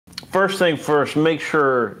First thing first, make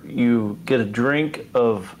sure you get a drink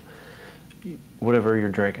of whatever you're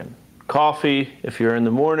drinking. Coffee if you're in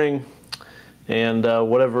the morning, and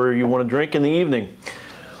whatever you want to drink in the evening.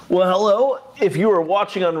 Well, hello. If you are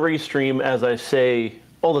watching on Restream, as I say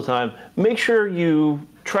all the time, make sure you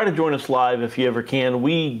try to join us live if you ever can.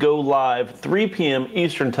 We go live 3 p.m.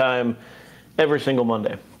 Eastern Time every single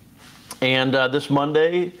Monday. And this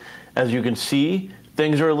Monday, as you can see,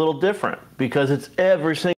 things are a little different because it's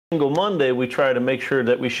every single Monday we try to make sure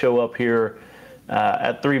that we show up here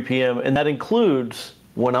at 3 p.m. And that includes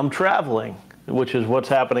when I'm traveling, which is what's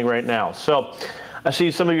happening right now. So I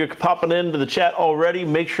see some of you popping into the chat already.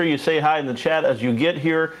 Make sure you say hi in the chat as you get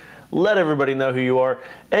here. Let everybody know who you are.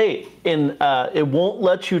 Hey, it won't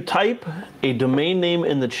let you type a domain name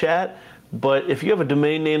in the chat, but if you have a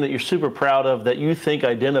domain name that you're super proud of that you think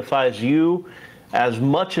identifies you as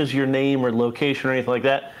much as your name or location or anything like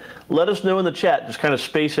that, let us know in the chat. Just kind of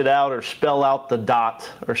space it out or spell out the dot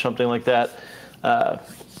or something like that.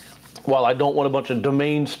 While I don't want a bunch of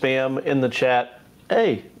domain spam in the chat,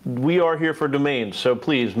 hey, we are here for domains, so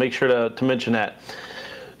please make sure to mention that.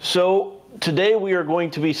 So today we are going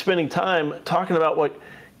to be spending time talking about what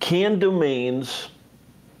can domains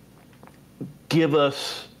give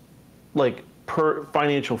us, like,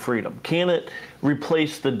 financial freedom. Can it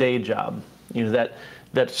replace the day job? You know,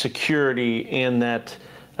 that security and that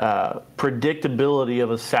predictability of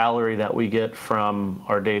a salary that we get from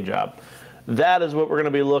our day job. That is what we're going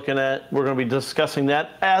to be looking at. We're going to be discussing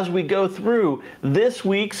that as we go through this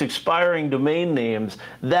week's expiring domain names.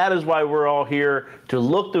 That is why we're all here, to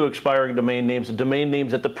look through expiring domain names, the domain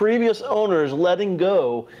names that the previous owners letting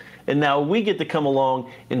go. And now we get to come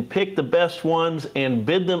along and pick the best ones and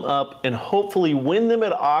bid them up and hopefully win them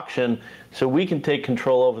at auction so we can take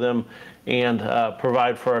control of them and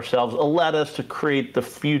provide for ourselves. Let us to create the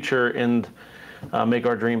future and make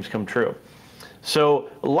our dreams come true. So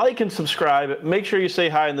like and subscribe. Make sure you say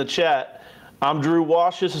hi in the chat. I'm Drew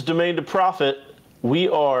Wash. This is Domain to Profit. We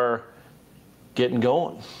are getting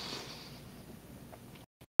going.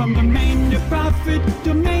 From domain to profit,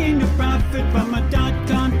 from a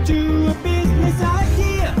 .com to a business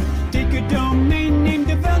idea. Take a domain name,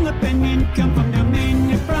 develop an income from domain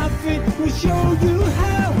to profit. We'll show you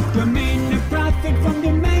how. Domain to profit, from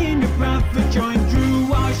domain to profit. Join Drew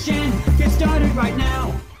Wash and get started right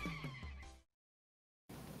now.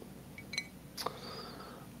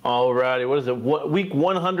 Alrighty, what is it? Week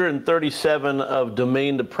 137 of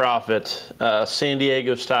Domain to Profit, San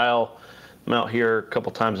Diego style. I'm out here a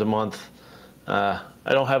couple times a month. I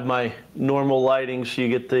don't have my normal lighting, so you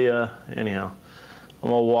get the, anyhow,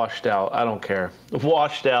 I'm all washed out. I don't care.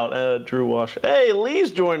 Washed out, Drew Wash. Hey, Lee's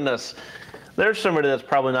joining us. There's somebody that's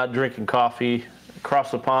probably not drinking coffee across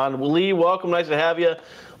the pond. Well, Lee, welcome. Nice to have you.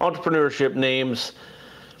 Entrepreneurship Names.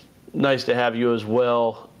 Nice to have you as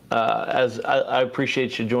well. As I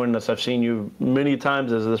appreciate you joining us. I've seen you many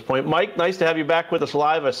times at this point. Mike, nice to have you back with us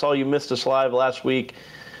live. I saw you missed us live last week.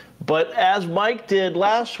 But as Mike did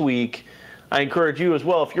last week, I encourage you as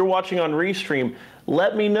well. If you're watching on Restream,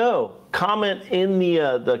 let me know. Comment in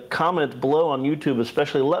the comments below on YouTube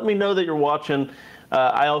especially. Let me know that you're watching.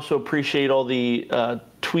 I also appreciate all the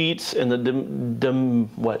tweets and the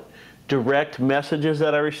direct messages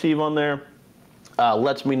that I receive on there.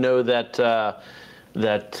 Lets me know that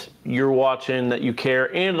that you're watching, that you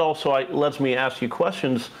care, and also lets me ask you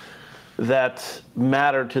questions that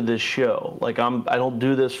matter to this show. Like I don't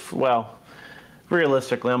do this, well,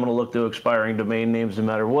 realistically, I'm going to look through expiring domain names no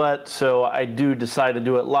matter what, so I do decide to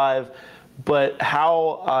do it live, but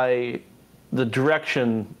the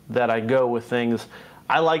direction that I go with things,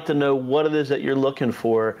 I like to know what it is that you're looking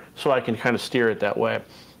for so I can kind of steer it that way.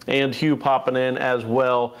 And Hugh popping in as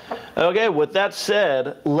well. Okay, with that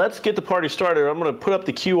said, let's get the party started. I'm going to put up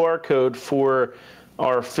the QR code for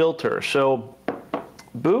our filter. So,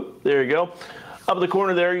 boop, there you go. Up in the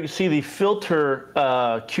corner there, you can see the filter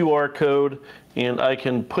QR code, and I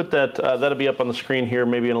can put that, that'll be up on the screen here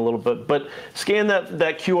maybe in a little bit. But scan that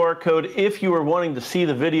QR code if you are wanting to see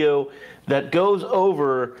the video that goes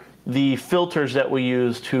over the filters that we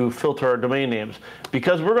use to filter our domain names.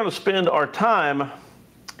 Because we're going to spend our time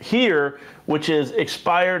here, which is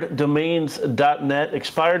expireddomains.net.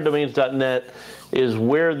 Expireddomains.net is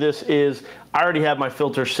where this is. I already have my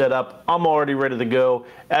filter set up. I'm already ready to go.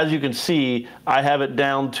 As you can see, I have it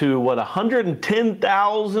down to,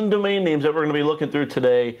 110,000 domain names that we're going to be looking through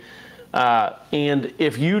today. And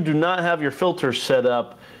if you do not have your filters set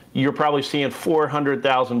up, you're probably seeing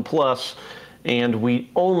 400,000 plus. And we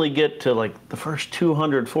only get to like the first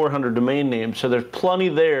 200, 400 domain names. So there's plenty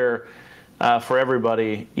there for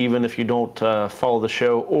everybody, even if you don't follow the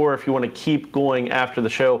show, or if you want to keep going after the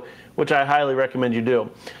show, which I highly recommend you do.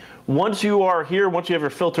 Once you are here, once you have your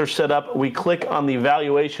filter set up, we click on the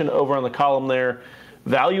valuation over on the column there.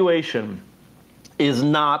 Valuation is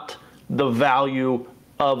not the value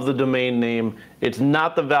of the domain name. It's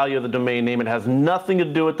not the value of the domain name. It has nothing to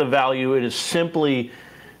do with the value. It is simply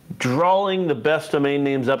drawing the best domain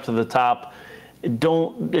names up to the top.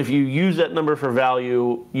 If you use that number for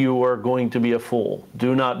value, you are going to be a fool.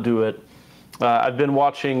 Do not do it. I've been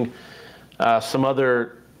watching some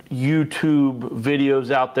other YouTube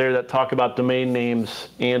videos out there that talk about domain names,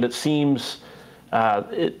 and it seems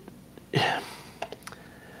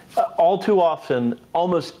all too often,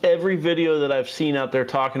 almost every video that I've seen out there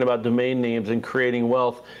talking about domain names and creating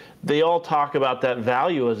wealth, they all talk about that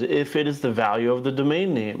value as if it is the value of the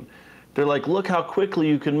domain name. They're like, look how quickly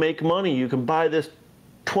you can make money. You can buy this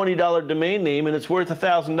 $20 domain name and it's worth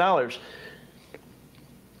 $1,000.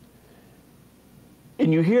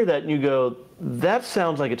 And you hear that and you go, that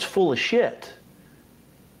sounds like it's full of shit.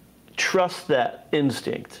 Trust that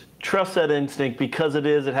instinct. Trust that instinct, because it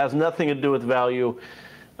is. It has nothing to do with value.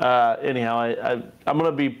 Anyhow, I'm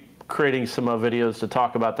going to be creating some videos to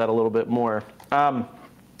talk about that a little bit more.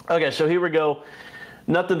 Okay, so here we go.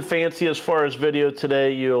 Nothing fancy as far as video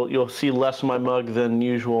today. You'll see less of my mug than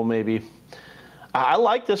usual, maybe. I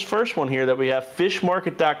like this first one here that we have,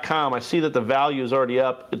 fishmarket.com. I see that the value is already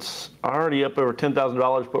up. It's already up over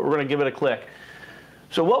 $10,000, but we're going to give it a click.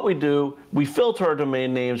 So what we do, we filter our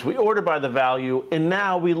domain names, we order by the value, and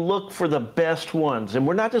now we look for the best ones. And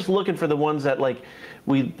we're not just looking for the ones that, like,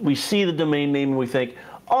 we see the domain name and we think,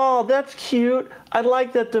 oh, that's cute. I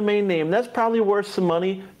like that domain name. That's probably worth some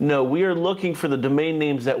money. No, we are looking for the domain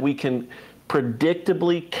names that we can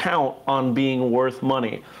predictably count on being worth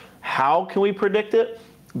money. How can we predict it?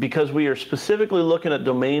 Because we are specifically looking at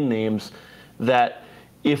domain names that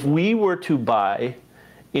if we were to buy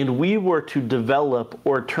and we were to develop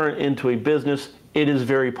or turn into a business, it is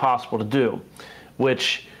very possible to do.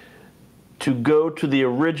 Which, to go to the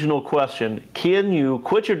original question, can you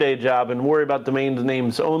quit your day job and worry about domain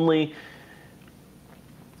names only?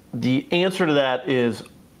 The answer to that is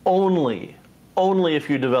only if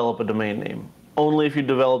you develop a domain name. Only if you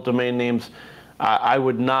develop domain names. I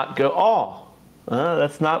would not go,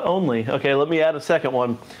 that's not only. Okay, let me add a second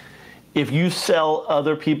one. If you sell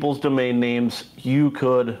other people's domain names, you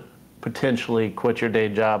could potentially quit your day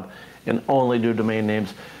job and only do domain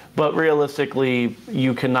names. But realistically,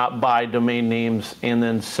 you cannot buy domain names and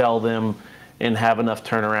then sell them and have enough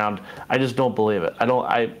turnaround. I just don't believe it.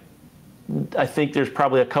 I think there's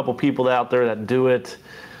probably a couple people out there that do it,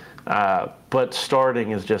 but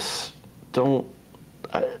starting is just,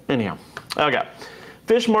 anyhow. Okay,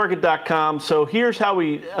 fishmarket.com. So here's how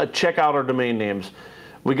we check out our domain names.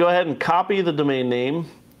 We go ahead and copy the domain name,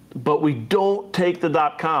 but we don't take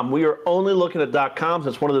the .com. We are only looking at .coms.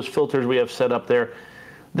 That's one of those filters we have set up there.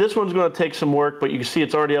 This one's going to take some work, but you can see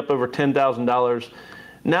it's already up over $10,000.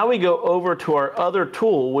 Now we go over to our other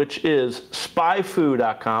tool, which is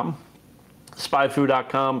spyfu.com.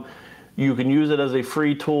 Spyfu.com, you can use it as a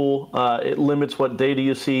free tool. It limits what data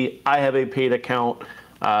you see. I have a paid account.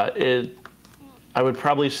 I would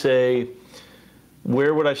probably say,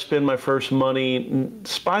 where would I spend my first money?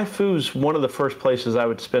 SpyFu's one of the first places I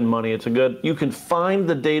would spend money. You can find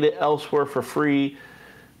the data elsewhere for free,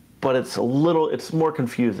 but it's more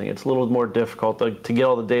confusing. It's a little more difficult to get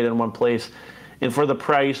all the data in one place. And for the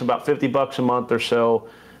price, about $50 a month or so,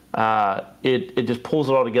 it just pulls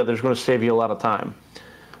it all together. It's going to save you a lot of time.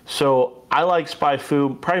 So I like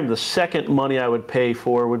SpyFu. Probably the second money I would pay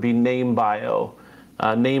for would be NameBio.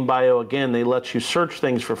 NameBio, again, they let you search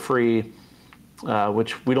things for free,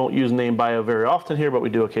 which we don't use NameBio very often here, but we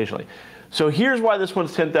do occasionally. So here's why this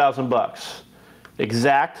one's $10,000.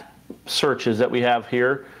 Exact searches that we have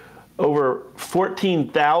here. Over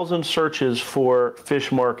 14,000 searches for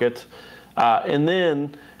Fish Market. And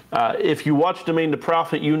then if you watch Domain to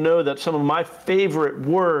Profit, you know that some of my favorite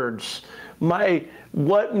words,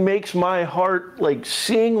 what makes my heart like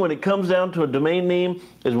sing when it comes down to a domain name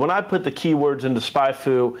is when I put the keywords into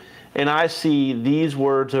SpyFu and I see these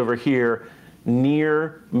words over here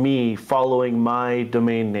near me following my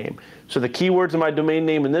domain name. So the keywords in my domain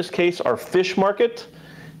name in this case are Fish Market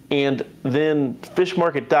and then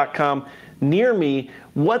fishmarket.com near me.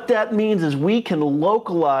 What that means is we can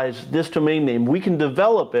localize this domain name. We can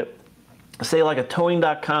develop it, say like a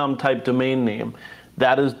towing.com type domain name.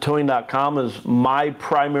 That is, towing.com is my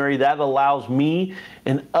primary. That allows me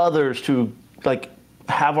and others to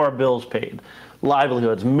have our bills paid.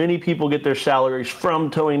 Livelihoods. Many people get their salaries from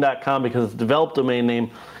towing.com because it's a developed domain name.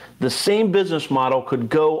 The same business model could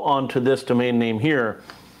go onto this domain name here.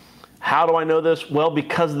 How do I know this? Well,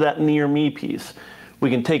 because of that near me piece. We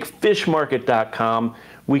can take fishmarket.com,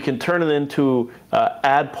 we can turn it into,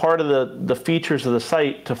 add part of the features of the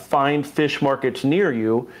site to find fish markets near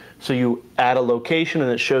you. So you add a location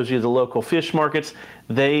and it shows you the local fish markets.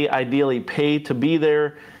 They ideally pay to be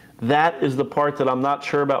there. That is the part that I'm not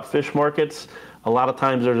sure about fish markets. A lot of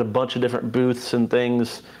times there's a bunch of different booths and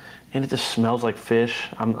things, and it just smells like fish.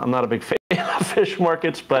 I'm not a big fan of fish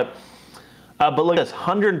markets, but look at this,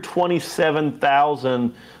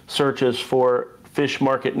 127,000 searches for fish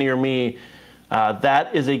market near me.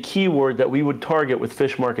 That is a keyword that we would target with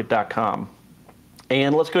fishmarket.com.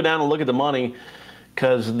 And let's go down and look at the money,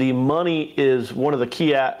 because the money is one of the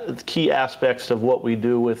key aspects of what we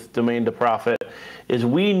do with Domain to Profit. Is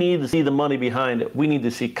we need to see the money behind it. We need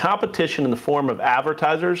to see competition in the form of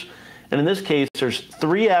advertisers. And in this case, there's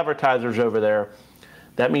 3 advertisers over there.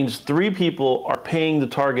 That means 3 people are paying to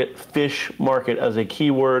target fish market as a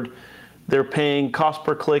keyword. They're paying, cost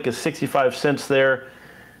per click is 65 cents there.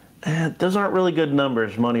 Those aren't really good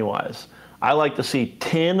numbers money-wise. I like to see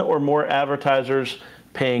 10 or more advertisers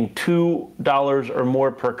paying $2 or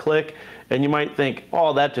more per click. And you might think,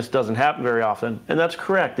 oh, that just doesn't happen very often. And that's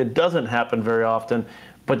correct, it doesn't happen very often,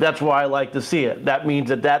 but that's why I like to see it. That means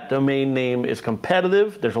that that domain name is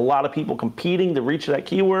competitive. There's a lot of people competing to reach that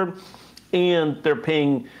keyword, and they're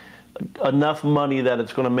paying enough money that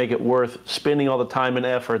it's going to make it worth spending all the time and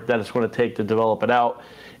effort that it's going to take to develop it out.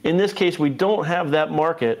 In this case, we don't have that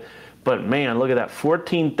market, but man, look at that,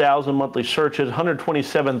 14,000 monthly searches,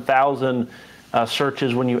 127,000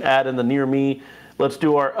 searches when you add in the near me. Let's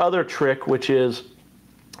do our other trick, which is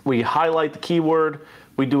we highlight the keyword,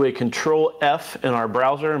 we do a Control F in our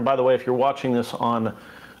browser. And by the way, if you're watching this on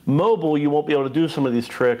mobile, you won't be able to do some of these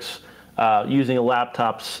tricks. Using a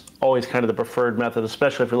laptop's always kind of the preferred method,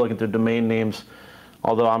 especially if you're looking through domain names,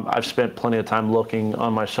 although I've spent plenty of time looking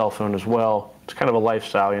on my cell phone as well. It's kind of a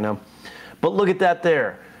lifestyle, you know. But look at that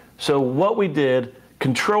there. So what we did,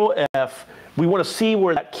 Control F, we want to see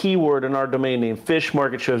where that keyword in our domain name, fish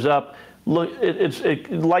market, shows up. Look,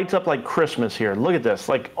 it lights up like Christmas here. Look at this,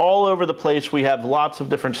 like all over the place. We have lots of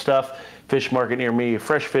different stuff. Fish market near me,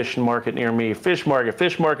 fresh fish market near me, fish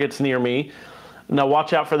markets near me. Now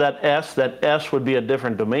watch out for that S. That S would be a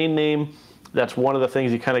different domain name. That's one of the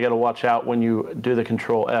things you kind of got to watch out when you do the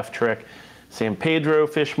Control F trick. San Pedro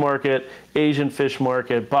fish market, Asian fish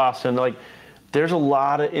market, Boston. Like, there's a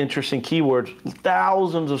lot of interesting keywords,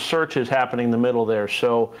 thousands of searches happening in the middle there.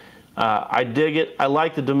 So I dig it. I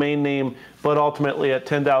like the domain name, but ultimately at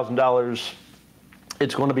 $10,000,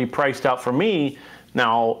 it's going to be priced out for me.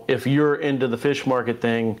 Now, if you're into the fish market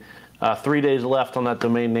thing, 3 days left on that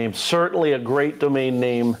domain name. Certainly a great domain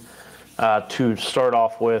name to start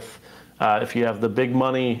off with. If you have the big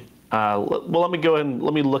money, well, let me go ahead and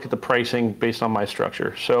let me look at the pricing based on my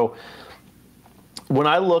structure. So when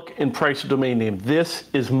I look and price a domain name, this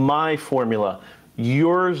is my formula.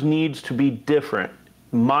 Yours needs to be different.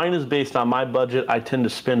 Mine is based on my budget. I tend to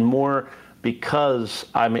spend more because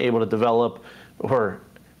I'm able to develop, or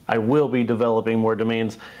I will be developing more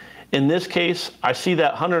domains. In this case, I see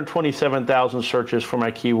that 127,000 searches for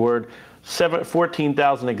my keyword,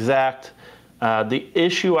 14,000 exact. The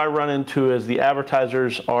issue I run into is the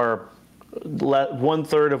advertisers are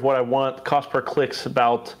 1/3 of what I want. Cost per click's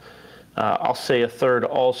about, I'll say 1/3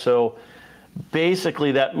 also.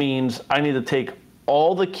 Basically, that means I need to take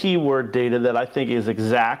all the keyword data that I think is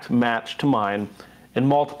exact match to mine and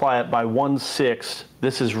multiply it by 1/6.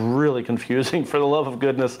 This is really confusing, for the love of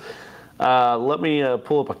goodness. Let me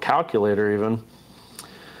pull up a calculator even.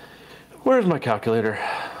 Where's my calculator?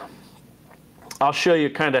 I'll show you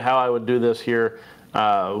kind of how I would do this here.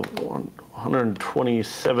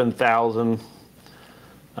 127,000.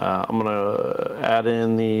 I'm going to add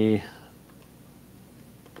in the,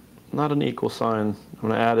 not an equal sign. I'm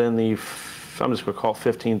going to add in the, I'm just going to call it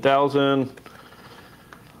 15,000.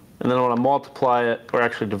 And then I want to multiply it, or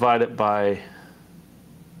actually divide it by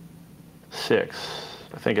 6.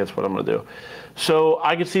 I think that's what I'm going to do. So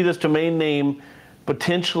I could see this domain name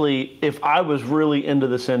potentially if I was really into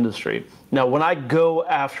this industry. Now, when I go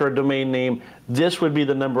after a domain name, this would be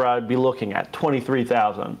the number I'd be looking at,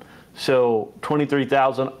 23,000. So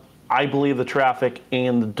 23,000, I believe the traffic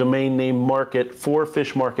and the domain name market for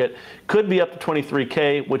fish market could be up to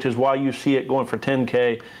 23K, which is why you see it going for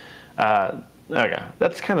 10K. Okay,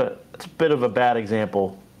 that's a bit of a bad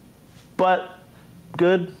example, but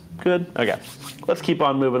good. Okay, let's keep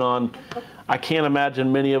on moving on. I can't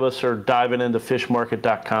imagine many of us are diving into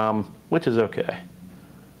fishmarket.com, which is okay.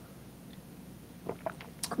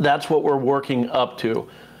 That's what we're working up to.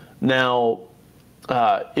 Now,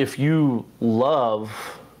 if you love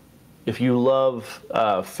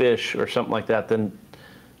fish or something like that, then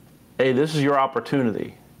hey, this is your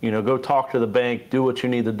opportunity. Go talk to the bank, do what you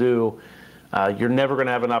need to do. You're never going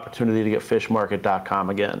to have an opportunity to get fishmarket.com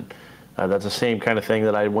again. That's the same kind of thing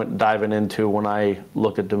that I went diving into when I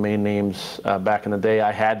looked at domain names back in the day.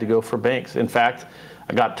 I had to go for banks. In fact,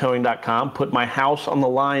 I got towing.com, put my house on the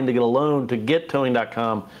line to get a loan to get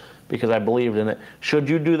towing.com because I believed in it. Should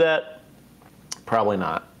you do that? Probably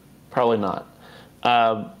not. Probably not.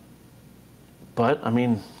 But, I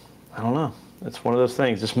mean, I don't know. It's one of those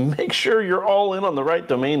things. Just make sure you're all in on the right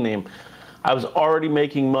domain name. I was already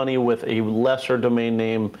making money with a lesser domain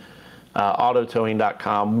name,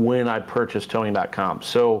 autotowing.com, when I purchased towing.com.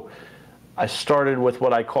 So I started with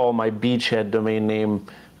what I call my beachhead domain name,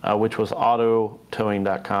 which was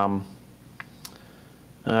autotowing.com.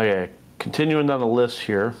 Okay, continuing down the list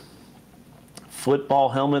here. Football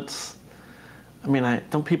helmets. I mean,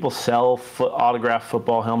 don't people sell autographed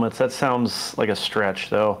football helmets? That sounds like a stretch,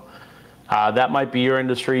 though. That might be your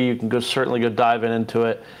industry. You can certainly go diving into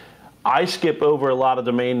it. I skip over a lot of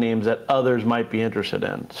domain names that others might be interested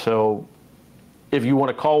in. So if you want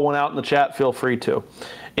to call one out in the chat, feel free to.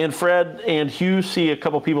 And Fred and Hugh, see a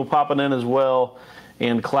couple people popping in as well.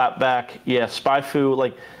 And clap back. Yeah, SpyFu.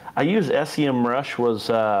 Like, I use SEMrush.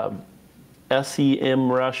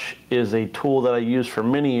 SEMrush is a tool that I used for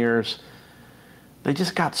many years. They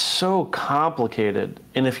just got so complicated.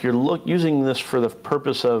 And if you're using this for the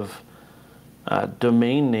purpose of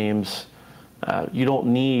domain names, you don't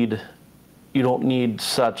need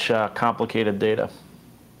such complicated data.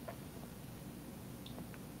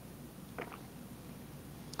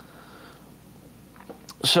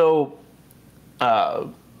 So,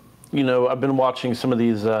 I've been watching some of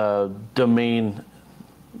these domain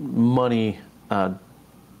money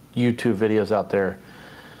YouTube videos out there,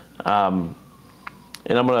 and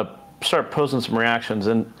I'm going to start posting some reactions.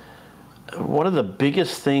 And one of the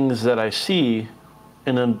biggest things that I see,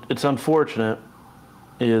 and it's unfortunate,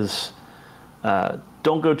 is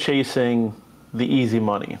don't go chasing the easy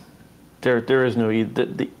money. There is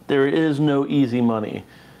no easy money.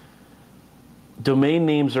 Domain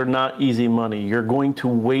names are not easy money. You're going to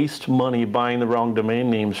waste money buying the wrong domain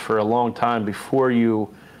names for a long time before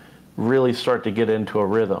you really start to get into a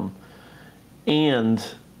rhythm. And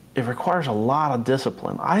it requires a lot of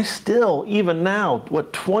discipline. I still, even now,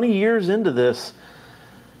 20 years into this,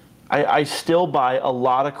 I still buy a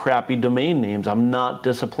lot of crappy domain names. I'm not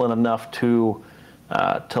disciplined enough to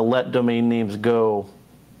let domain names go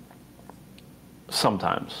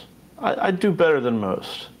sometimes. I do better than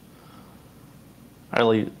most.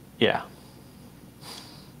 Yeah.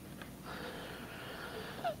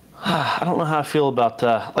 I don't know how I feel about,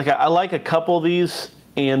 I like a couple of these,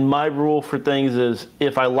 and my rule for things is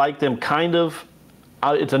if I like them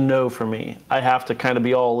it's a no for me. I have to kind of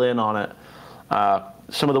be all in on it.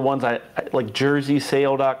 Some of the ones I like,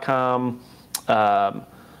 jerseysale.com. Let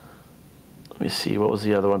me see, what was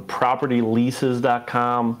the other one?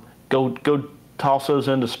 Propertyleases.com. Go toss those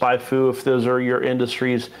into SpyFu if those are your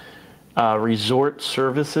industries. Resort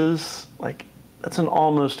services, that's an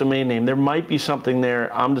almost domain name. There might be something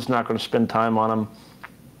there. I'm just not going to spend time on them.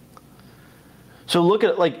 So look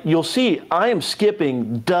at you'll see I am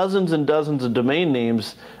skipping dozens and dozens of domain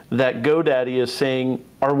names that GoDaddy is saying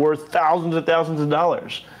are worth thousands and thousands of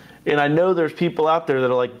dollars. And I know there's people out there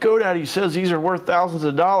that are like, GoDaddy says these are worth thousands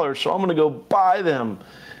of dollars, so I'm going to go buy them.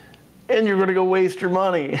 And you're going to go waste your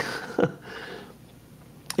money.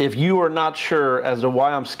 If you are not sure as to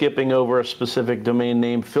why I'm skipping over a specific domain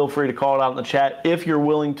name, feel free to call it out in the chat if you're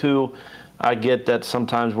willing to. I get that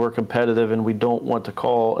sometimes we're competitive and we don't want to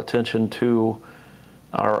call attention to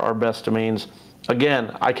our best domains.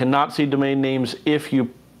 Again, I cannot see domain names if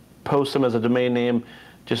you post them as a domain name.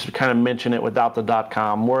 Just kind of mention it without the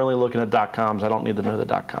 .com. We're only looking at .coms. I don't need to know the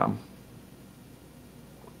 .com.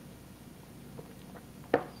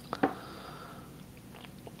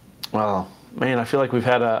 Well, man, I feel like we've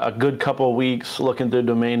had a good couple of weeks looking through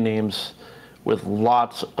domain names with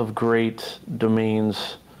lots of great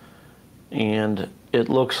domains. And it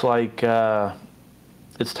looks like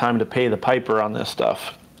it's time to pay the piper on this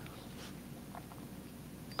stuff.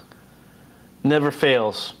 Never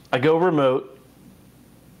fails. I go remote.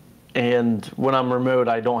 And when I'm remote,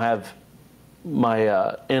 I don't have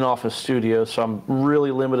my in-office studio, so I'm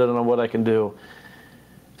really limited on what I can do.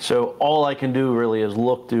 So all I can do really is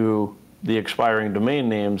look through the expiring domain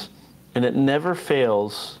names, and it never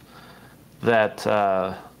fails that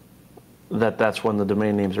that's when the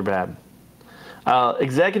domain names are bad.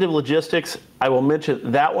 Executive Logistics, I will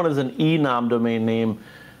mention that one is an enom domain name.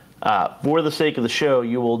 For the sake of the show,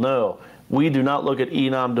 you will know We do not look at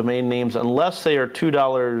eNom domain names unless they are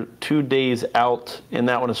 $2 2 days out, and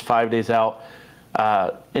that one is 5 days out.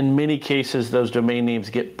 In many cases, those domain names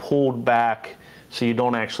get pulled back, so you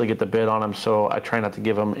don't actually get the bid on them. So I try not to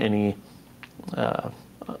give them any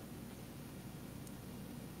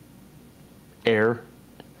air.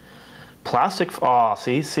 Plastic,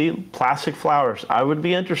 see, plastic flowers. I would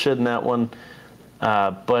be interested in that one,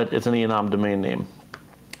 but it's an eNom domain name.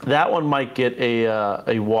 That one might get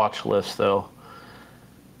a watch list though.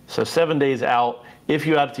 So 7 days out, if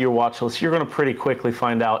you add it to your watch list, you're going to pretty quickly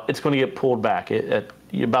find out it's going to get pulled back. At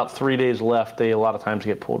about 3 days left, they a lot of times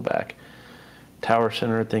get pulled back. Tower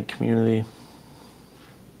Center, Think Community.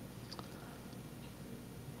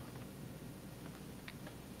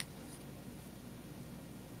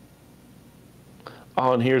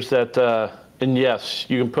 Oh, and here's that, and yes,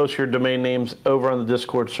 you can post your domain names over on the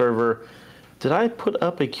Discord server. Did I put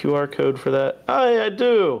up a QR code for that? I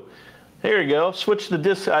do. There you go. Switch the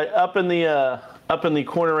disc. Up in the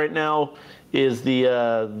corner right now is the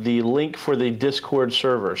link for the Discord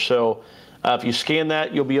server. So if you scan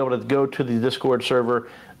that, you'll be able to go to the Discord server.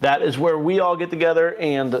 That is where we all get together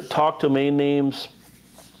and talk domain names.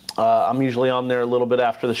 I'm usually on there a little bit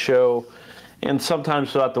after the show, and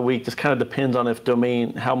sometimes throughout the week. This kind of depends on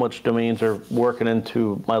how much domains are working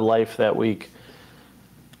into my life that week.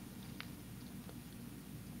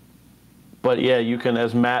 But yeah, you can,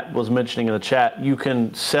 as Matt was mentioning in the chat, you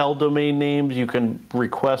can sell domain names, you can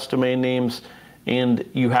request domain names, and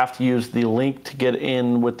you have to use the link to get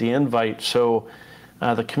in with the invite. So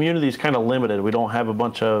the community is kind of limited. We don't have a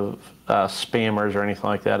bunch of spammers or anything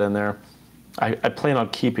like that in there. I plan on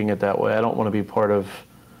keeping it that way. I don't want to be part of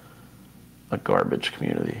a garbage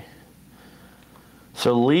community.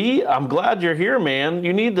 So Lee, I'm glad you're here, man.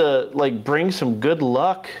 You need to bring some good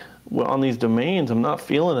luck on these domains. I'm not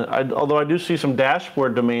feeling it. Although I do see some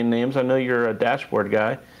dashboard domain names. I know you're a dashboard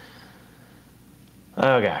guy.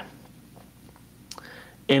 Okay.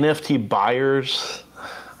 NFT buyers.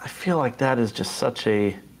 I feel like that is just such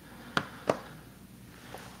a.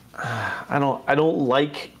 I don't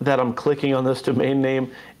like that I'm clicking on this domain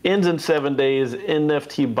name. Ends in 7 days.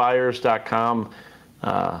 NFTbuyers.com.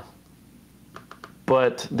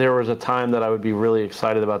 But there was a time that I would be really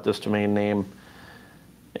excited about this domain name.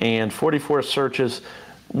 And 44 searches.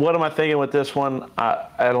 What am I thinking with this one? I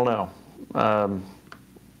don't know.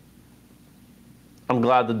 I'm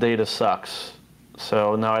glad the data sucks.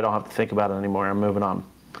 So now I don't have to think about it anymore. I'm moving on.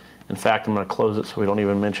 In fact, I'm going to close it so we don't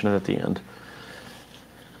even mention it at the end.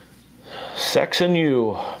 Sex and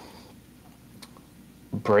You.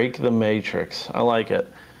 Break the Matrix. I like it.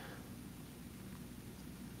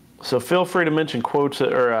 So feel free to mention quotes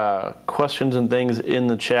or questions and things in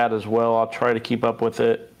the chat as well. I'll try to keep up with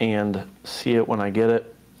it and see it when I get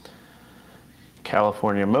it.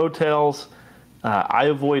 California Motels. I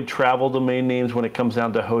avoid travel domain names when it comes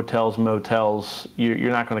down to hotels, motels.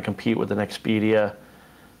 You're not going to compete with an Expedia.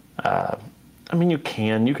 I mean, you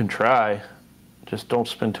can try. Just don't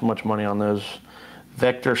spend too much money on those.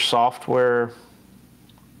 Vector Software.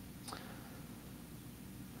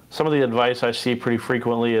 Some of the advice I see pretty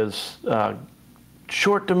frequently is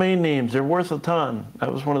short domain names, they're worth a ton.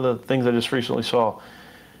 That was one of the things I just recently saw.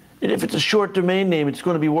 And if it's a short domain name, it's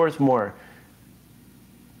going to be worth more.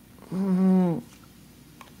 To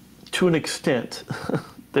an extent.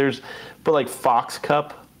 But like Fox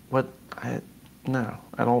Cup, no,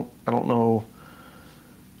 I don't know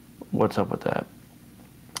what's up with that.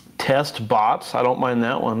 Test Bots, I don't mind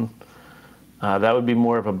that one. That would be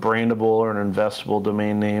more of a brandable or an investable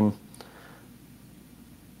domain name.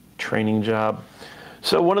 Training Job.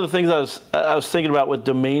 So one of the things I was thinking about with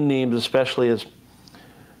domain names especially is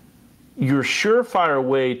your surefire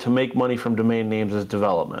way to make money from domain names is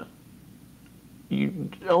development. You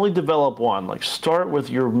only develop one. Start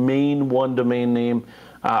with your main one domain name.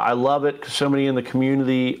 I love it because so many in the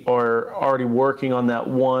community are already working on that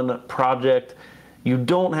one project. You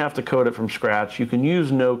don't have to code it from scratch. You can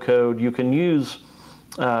use no code. You can use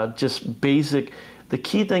just basic. The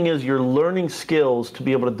key thing is you're learning skills to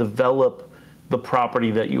be able to develop the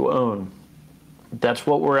property that you own. That's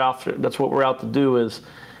what we're after. That's what we're out to do is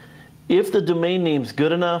if the domain name's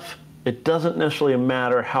good enough, it doesn't necessarily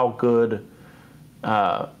matter how good,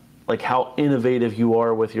 how innovative you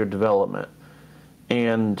are with your development.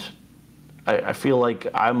 And I feel like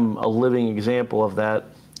I'm a living example of that.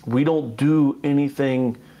 We don't do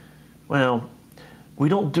anything, we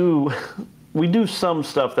do some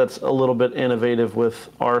stuff that's a little bit innovative with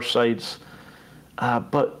our sites,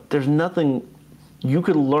 but there's nothing, you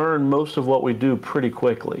could learn most of what we do pretty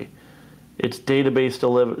quickly. It's database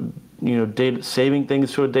saving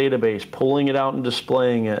things to a database, pulling it out and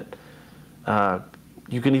displaying it.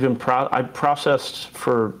 You can even, I processed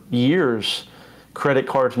for years credit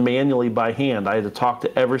cards manually by hand. I had to talk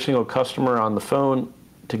to every single customer on the phone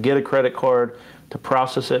to get a credit card, to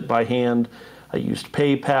process it by hand. I used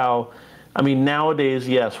PayPal. I mean, nowadays,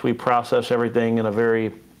 yes, we process everything in a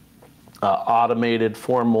very automated,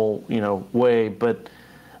 formal, way, but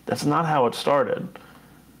that's not how it started.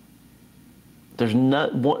 There's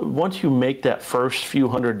not, once you make that first few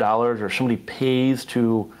 $100s or somebody pays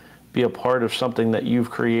to be a part of something that you've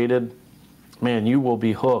created, man, you will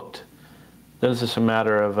be hooked. Then it's just a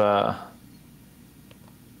matter of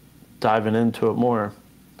diving into it more.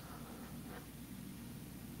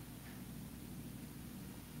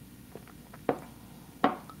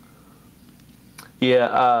 Yeah,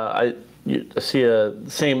 I see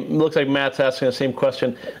looks like Matt's asking the same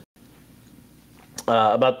question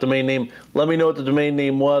about domain name. Let me know what the domain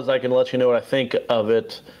name was. I can let you know what I think of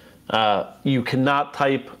it. You cannot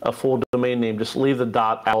type a full domain name. Just leave the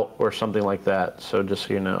dot out or something like that. So just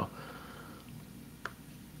so you know.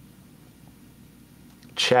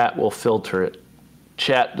 Chat will filter it.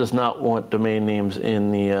 Chat does not want domain names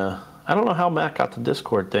in the, I don't know how Matt got the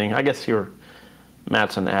Discord thing. I guess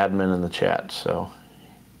Matt's an admin in the chat, so.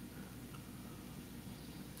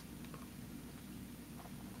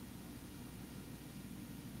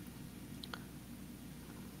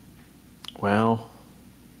 Well,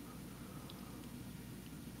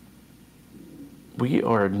 we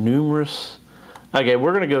are numerous. Okay,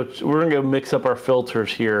 we're gonna go mix up our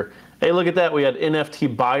filters here. Hey, look at that. We had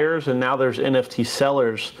NFT buyers and now there's NFT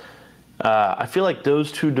sellers. I feel like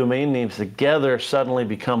those two domain names together suddenly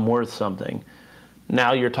become worth something.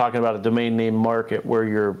 Now you're talking about a domain name market where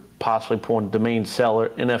you're possibly pulling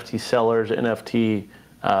NFT sellers, NFT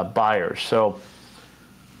buyers. So,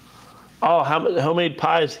 oh, homemade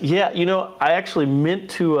pies. Yeah, I actually meant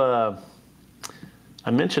to, I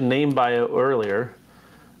mentioned NameBio earlier.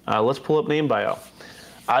 Let's pull up NameBio.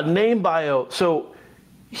 NameBio, so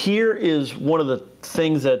here is one of the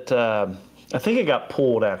things that I think it got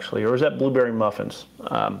pulled actually, or was that Blueberry Muffins?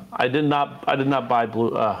 I did not buy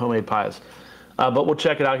homemade pies, but we'll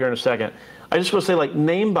check it out here in a second. I just want to say, like,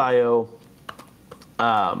 NameBio,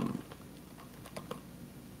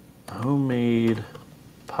 homemade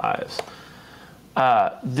pies.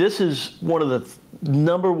 This is one of the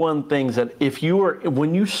number one things that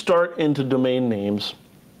when you start into domain names,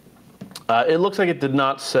 it looks like it did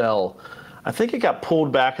not sell. I think it got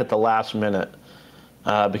pulled back at the last minute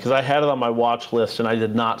because I had it on my watch list and I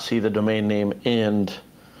did not see the domain name end.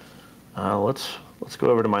 Let's go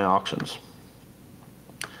over to my auctions.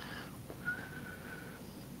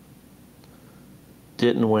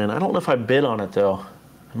 Didn't win. I don't know if I bid on it though.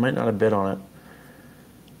 I might not have bid on it.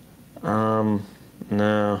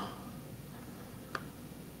 No.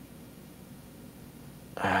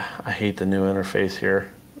 I hate the new interface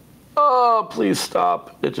here. Oh, please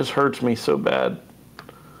stop. It just hurts me so bad.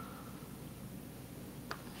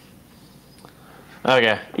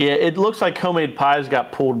 Okay, yeah, it looks like homemade pies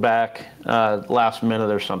got pulled back last minute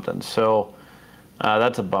or something. So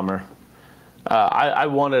that's a bummer. I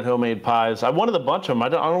wanted homemade pies. I wanted a bunch of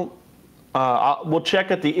them. We'll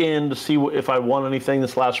check at the end to see if I won anything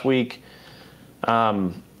this last week.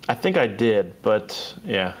 I think I did, but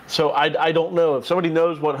yeah. So I don't know. If somebody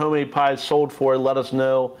knows what homemade pies sold for, let us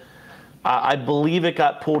know. I believe it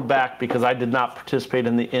got pulled back because I did not participate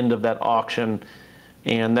in the end of that auction,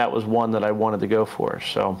 and that was one that I wanted to go for.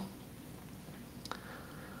 So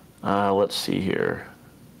let's see here.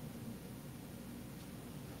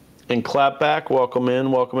 And Clapback, welcome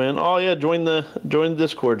in, welcome in. Oh yeah, join the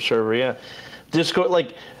Discord server. Yeah, Discord.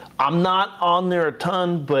 Like, I'm not on there a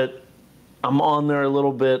ton, but I'm on there a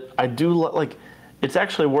little bit. I do like. It's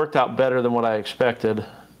actually worked out better than what I expected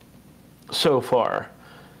so far.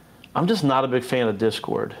 I'm just not a big fan of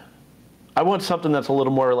Discord. I want something that's a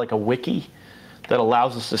little more like a wiki that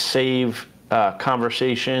allows us to save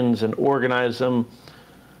conversations and organize them.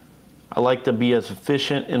 I like to be as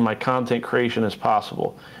efficient in my content creation as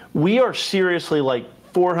possible. We are seriously like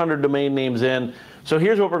 400 domain names in. So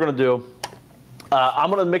here's what we're going to do. I'm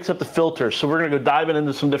going to mix up the filters. So we're going to go diving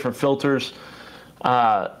into some different filters.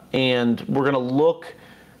 And we're going to look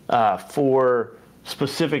for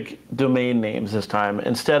specific domain names this time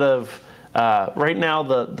instead of right now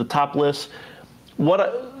the top list.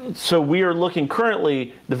 So we are looking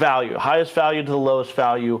currently the value, highest value to the lowest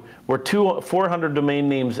value. We're 400 domain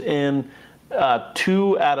names in,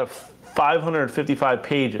 2 out of 555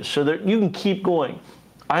 pages. So that you can keep going.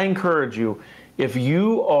 I encourage you, if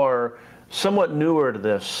you are somewhat newer to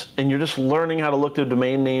this and you're just learning how to look through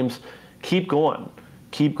domain names, keep going.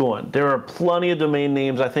 Keep going. There are plenty of domain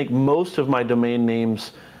names. I think most of my domain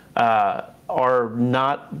names are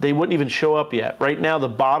not, they wouldn't even show up yet. Right now, the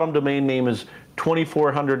bottom domain name is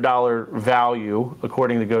 $2,400 value,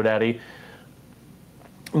 according to GoDaddy.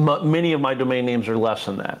 Many of my domain names are less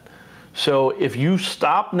than that. So if you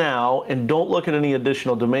stop now and don't look at any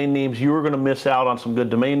additional domain names, you are going to miss out on some good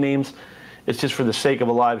domain names. It's just for the sake of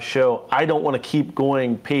a live show. I don't want to keep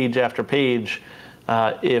going page after page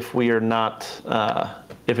if we are not,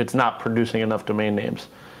 if it's not producing enough domain names.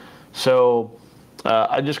 So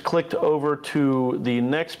I just clicked over to the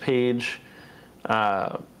next page,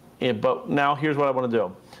 but now here's what I want to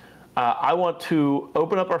do. I want to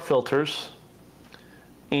open up our filters.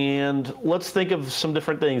 And let's think of some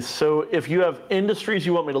different things. So if you have industries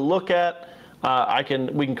you want me to look at,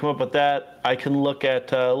 we can come up with that. I can look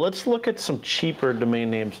at, let's look at some cheaper domain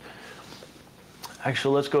names.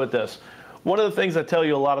 Actually, let's go with this. One of the things I tell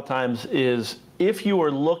you a lot of times is if you are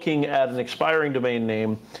looking at an expiring domain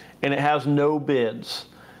name and it has no bids,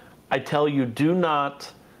 I tell you do not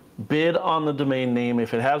bid on the domain name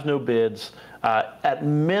if it has no bids. At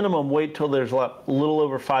minimum, wait till there's a little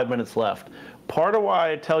over 5 minutes left. Part of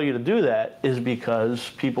why I tell you to do that is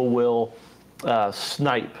because people will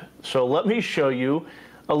snipe. So let me show you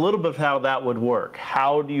a little bit of how that would work.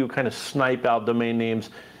 How do you kind of snipe out domain names?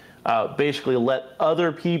 Basically let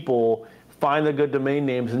other people find the good domain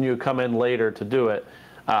names and you come in later to do it.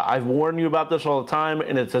 I've warned you about this all the time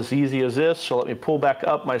and it's as easy as this. So let me pull back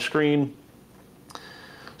up my screen.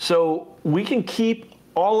 So we can keep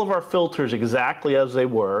all of our filters exactly as they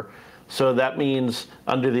were. So that means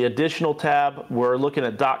under the additional tab, we're looking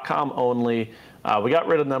at .com only. We got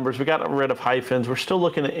rid of numbers, we got rid of hyphens. We're still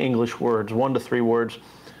looking at English words, 1 to 3 words.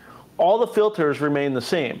 All the filters remain the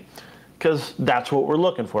same because that's what we're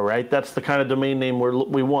looking for, right? That's the kind of domain name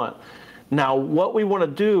we want. Now, what we want to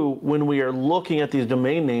do when we are looking at these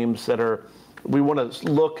domain names that are, we want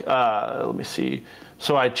to look, let me see.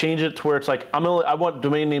 So I change it to where it's like, I want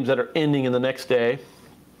domain names that are ending in the next day.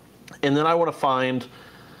 And then I want to find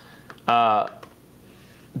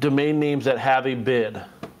domain names that have a bid.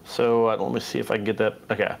 So let me see if I can get that.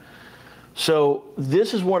 Okay. So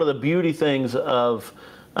this is one of the beauty things of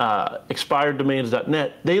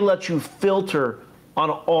expireddomains.net. They let you filter on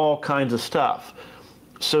all kinds of stuff.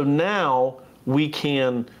 So now we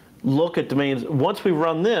can look at domains. Once we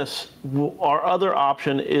run this, our other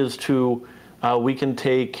option is to, we can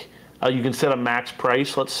take, you can set a max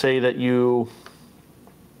price. Let's say that you,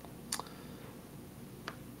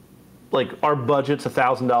 like our budget's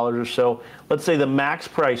 $1,000 or so. Let's say the max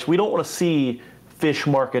price, we don't want to see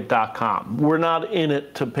fishmarket.com. We're not in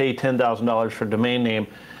it to pay $10,000 for a domain name.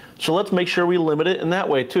 So let's make sure we limit it in that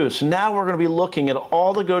way too. So now we're going to be looking at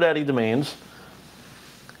all the GoDaddy domains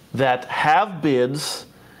that have bids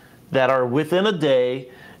that are within a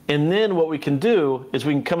day. And then what we can do is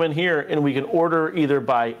we can come in here and we can order either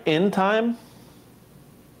by end time.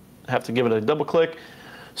 I have to give it a double click.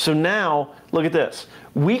 So now, look at this.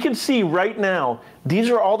 We can see right now, these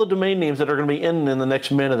are all the domain names that are going to be in the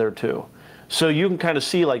next minute or two. So you can kind of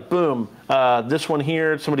see like, boom, this one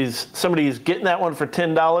here, somebody's getting that one for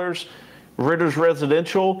 $10, Ritter's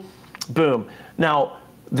Residential, boom. Now,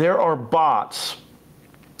 there are bots,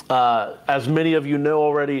 as many of you know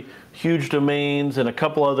already, Huge Domains and a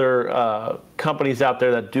couple other companies out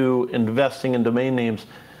there that do investing in domain names.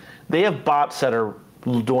 They have bots that are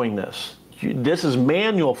doing this. This is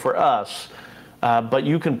manual for us, but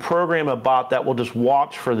you can program a bot that will just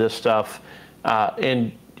watch for this stuff.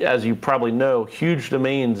 And as you probably know, Huge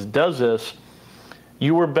Domains does this.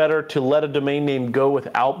 You are better to let a domain name go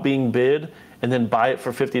without being bid and then buy it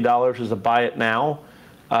for $50 as a buy it now.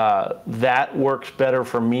 That works better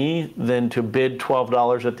for me than to bid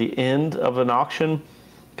 $12 at the end of an auction.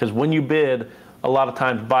 Because when you bid, a lot of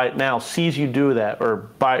times buy it now sees you do that, or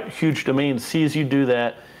Huge Domains sees you do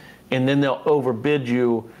that, and then they'll overbid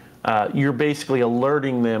you. You're basically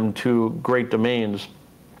alerting them to great domains.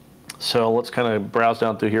 So let's kind of browse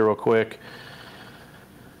down through here real quick.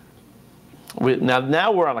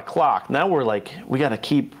 Now we're on a clock. Now we're like, we got to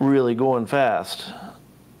keep really going fast.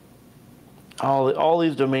 All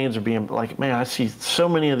these domains are being like, man, I see so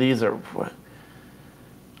many of these are.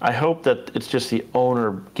 I hope that it's just the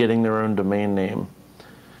owner getting their own domain name,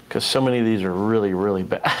 because so many of these are really, really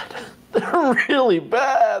bad. They're really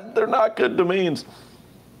bad. They're not good domains.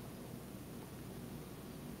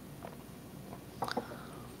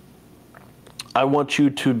 I want you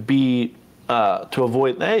to be, to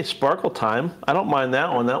avoid, hey, Sparkle Time. I don't mind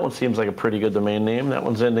that one. That one seems like a pretty good domain name. That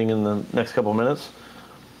one's ending in the next couple minutes.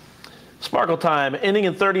 Sparkle Time, ending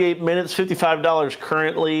in 38 minutes, $55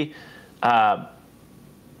 currently.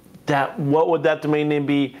 What would that domain name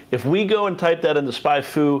be? If we go and type that into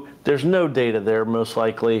SpyFu, there's no data there, most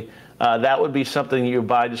likely. that would be something you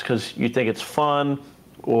buy just because you think it's fun,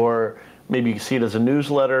 or maybe you see it as a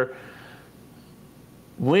newsletter.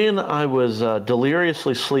 When I was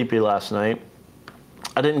deliriously sleepy last night,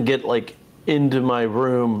 I didn't get like into my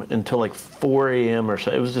room until like 4 a.m. or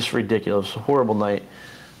so. It was just ridiculous. It was a horrible night. It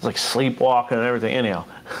was like sleepwalking and everything. Anyhow,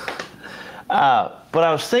 but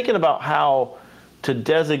I was thinking about how to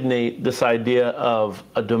designate this idea of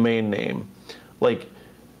a domain name. Like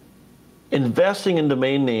investing in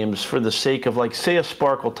domain names for the sake of, like, say, a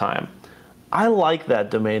Sparkle Time. I like that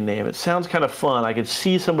domain name. It sounds kind of fun. I could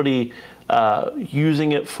see somebody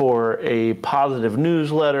using it for a positive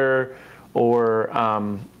newsletter, or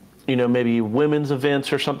maybe women's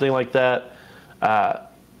events or something like that.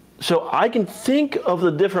 So I can think of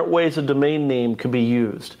the different ways a domain name can be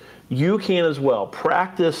used. You can as well.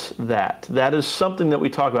 Practice that. That is something that we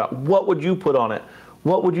talk about. What would you put on it?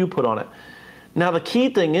 What would you put on it? Now, the key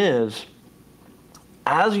thing is,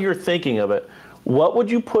 as you're thinking of it, what would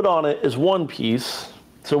you put on it is one piece.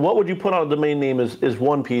 So what would you put on a domain name is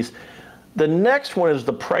one piece. The next one is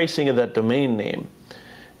the pricing of that domain name.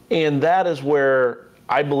 And that is where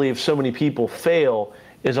I believe so many people fail,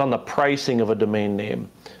 is on the pricing of a domain name.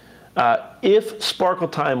 If Sparkle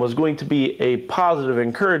Time was going to be a positive,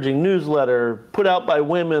 encouraging newsletter put out by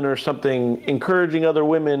women or something, encouraging other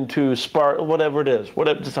women to spark, whatever it is,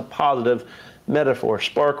 just a positive metaphor,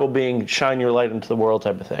 sparkle being shine your light into the world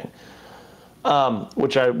type of thing,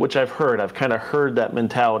 which I've heard. I've kind of heard that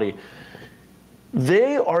mentality.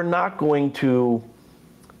 They are not going to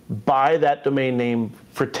buy that domain name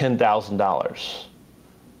for $10,000.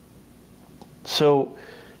 So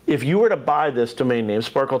if you were to buy this domain name,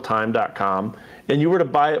 sparkletime.com, and you were to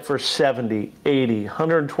buy it for $70, $80,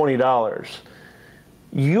 $120,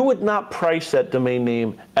 you would not price that domain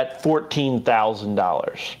name at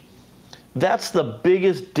 $14,000. That's the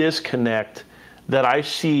biggest disconnect that I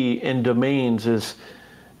see in domains, is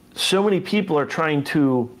so many people are trying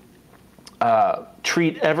to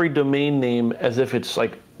treat every domain name as if it's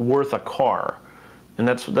like worth a car. And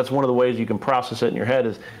that's one of the ways you can process it in your head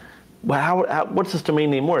is, well, what's this domain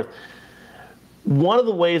name worth? One of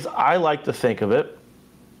the ways I like to think of it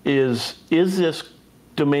is this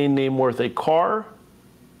domain name worth a car,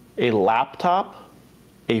 a laptop,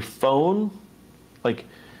 a phone? Like,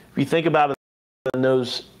 if you think about it in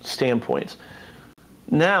those standpoints.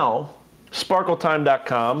 Now,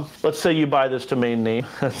 sparkletime.com, let's say you buy this domain name.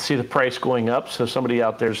 See the price going up, so somebody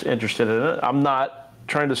out there is interested in it. I'm not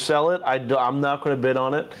trying to sell it. I'm not going to bid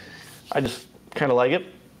on it. I just kind of like it.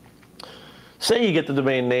 Say you get the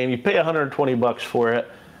domain name, you pay $120 for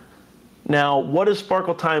it. Now, what is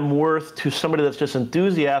Sparkle Time worth to somebody that's just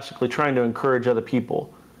enthusiastically trying to encourage other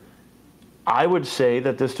people? I would say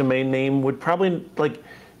that this domain name would probably,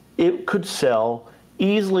 it could sell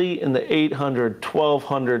easily in the $800,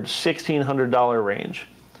 $1,200, $1,600 range.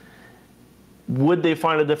 Would they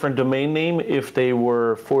find a different domain name if they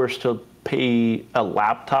were forced to pay a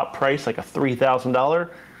laptop price, like a $3,000?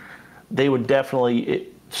 They would definitely,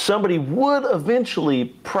 somebody would eventually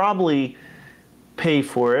probably pay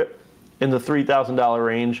for it in the $3,000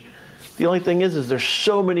 range. The only thing is there's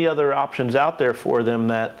so many other options out there for them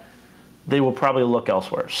that they will probably look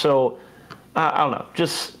elsewhere. So I don't know,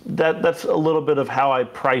 just that's a little bit of how I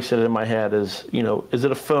price it in my head is, is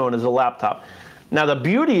it a phone, is it a laptop? Now the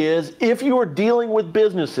beauty is, if you are dealing with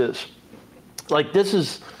businesses,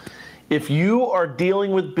 if you are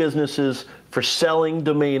dealing with businesses for selling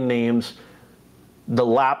domain names, the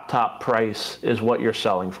laptop price is what you're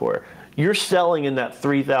selling for. You're selling in that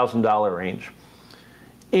 $3,000 range.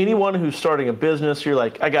 Anyone who's starting a business, you're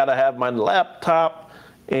like, I gotta have my laptop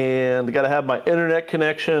and I gotta have my internet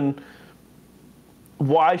connection.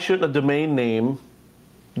 Why shouldn't a domain name,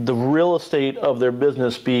 the real estate of their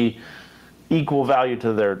business, be equal value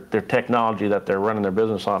to their technology that they're running their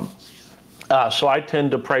business on? So I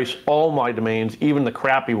tend to price all my domains, even the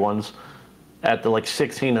crappy ones, at the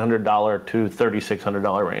 $1,600 to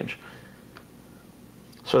 $3,600 range.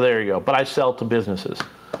 So there you go. But I sell to businesses.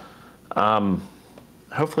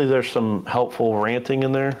 Hopefully there's some helpful ranting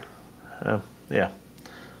in there. Yeah.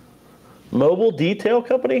 Mobile Detail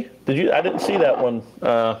Company? I didn't see that one,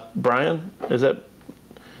 Brian. Is that?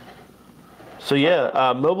 So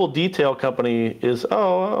yeah, Mobile Detail Company is,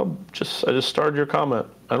 I just started your comment.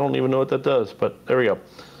 I don't even know what that does, but there we go.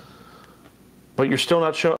 But you're still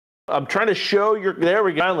not showing. I'm trying to show there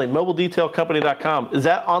we go, finally, mobiledetailcompany.com. Is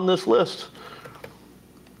that on this list?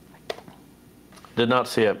 Did not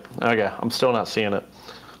see it. Okay, I'm still not seeing it.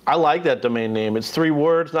 I like that domain name. It's 3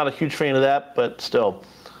 words, not a huge fan of that, but still.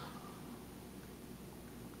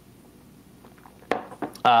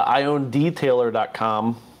 I own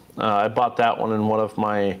detailer.com. I bought that one in one of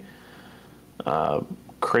my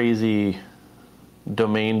crazy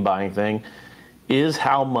domain buying thing is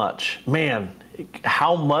How Much. Man,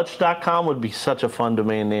 howmuch.com would be such a fun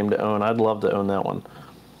domain name to own. I'd love to own that one.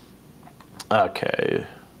 Okay,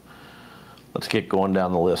 let's get going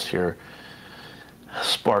down the list here.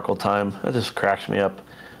 Sparkle time, that just cracks me up.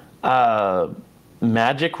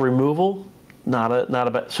 Magic removal, not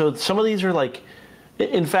a bad. So some of these are like,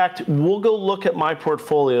 in fact, we'll go look at my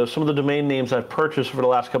portfolio, some of the domain names I've purchased over the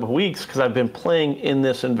last couple of weeks, because I've been playing in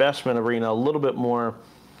this investment arena a little bit more,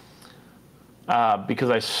 because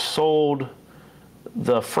I sold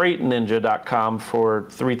the freightninja.com for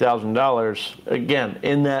 $3,000, again,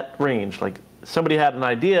 in that range. Like, somebody had an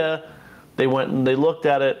idea, they went and they looked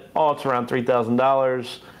at it, oh, it's around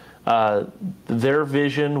 $3,000. Their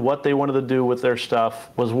vision, what they wanted to do with their stuff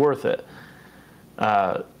was worth it.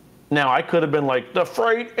 Now, I could have been like, the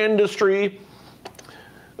freight industry,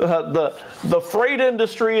 the freight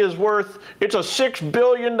industry is worth, it's a $6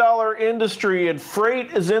 billion industry, and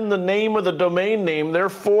freight is in the name of the domain name,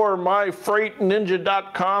 therefore my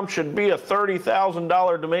freightninja.com should be a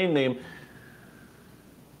 $30,000 domain name.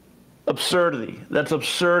 Absurdity. That's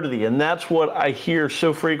absurdity, and that's what I hear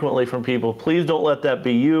so frequently from people. Please don't let that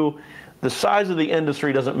be you. The size of the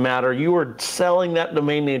industry doesn't matter. You are selling that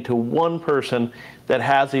domain name to one person that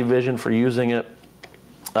has a vision for using it.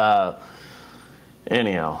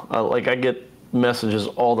 Anyhow, like, I get messages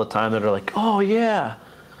all the time that are like, oh yeah,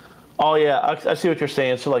 I see what you're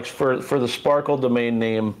saying. So like for the Sparkle domain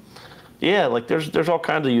name, yeah, like there's all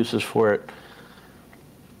kinds of uses for it.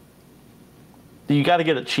 You got to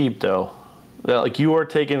get it cheap though. Like, you are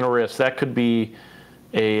taking a risk. That could be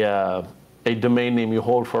a domain name you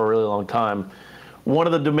hold for a really long time. One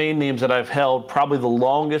of the domain names that I've held probably the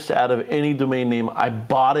longest out of any domain name, I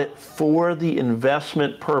bought it for the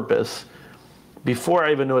investment purpose before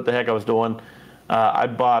I even knew what the heck I was doing. I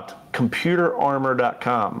bought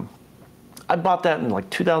computerarmor.com. I bought that in like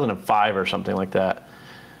 2005 or something like that.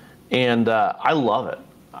 And I love it.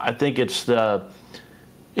 I think it's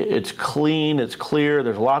clean, it's clear,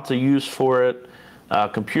 there's lots of use for it.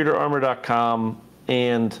 Computerarmor.com,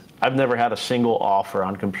 and I've never had a single offer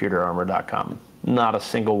on computerarmor.com. Not a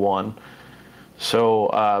single one. So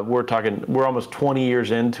we're almost 20 years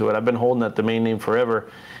into it. I've been holding that domain name forever.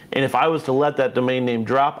 And if I was to let that domain name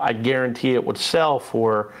drop, I guarantee it would sell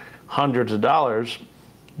for hundreds of dollars,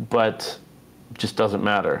 but it just doesn't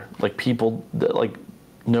matter. Like, people, like,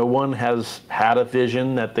 no one has had a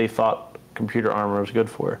vision that they thought Computer Armor was good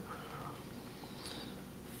for.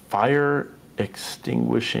 Fire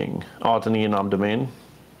extinguishing. Oh, it's an Enom domain.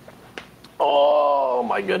 Oh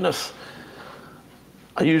my goodness.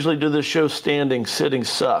 I usually do this show standing. Sitting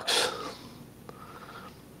sucks.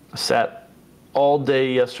 I sat all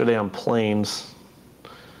day yesterday on planes.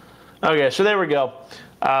 Okay, so there we go.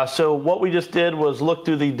 So what we just did was look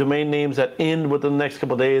through the domain names that end within the next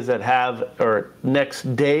couple of days that have, or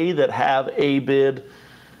next day that have a bid.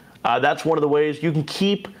 That's one of the ways you can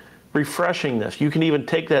keep refreshing this. You can even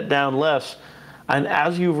take that down less. And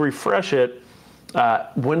as you refresh it,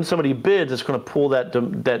 when somebody bids, it's going to pull that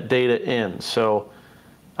data in. So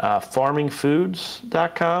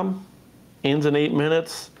farmingfoods.com ends in 8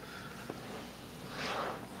 minutes.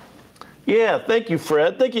 Yeah, thank you,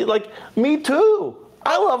 Fred. Thank you. Like, me too.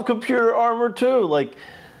 I love Computer Armor too. Like,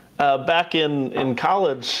 back in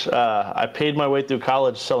college, I paid my way through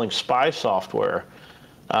college selling spy software,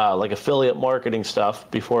 like affiliate marketing stuff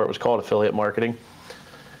before it was called affiliate marketing.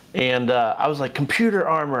 And I was like, Computer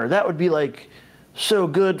Armor, that would be like so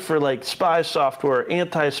good for like spy software,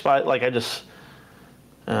 anti-spy. Like, I just,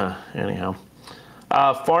 anyhow.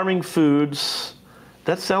 Farming Foods.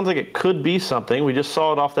 That sounds like it could be something. We just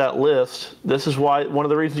saw it off that list. This is why, one of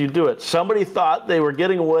the reasons you do it. Somebody thought they were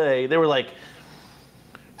getting away. They were like,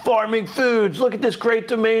 Farming Foods, look at this great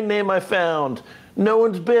domain name I found. No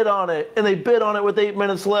one's bid on it. And they bid on it with 8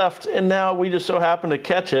 minutes left. And now we just so happen to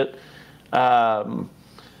catch it. Decent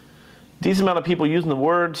amount of people using the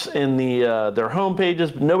words in their home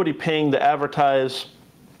pages, but nobody paying to advertise.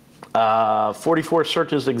 44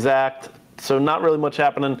 searches exact. So not really much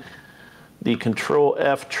happening. The Control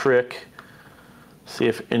F trick, see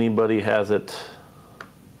if anybody has it.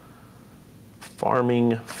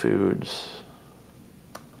 Farming Foods.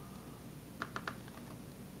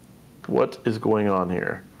 What is going on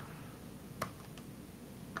here?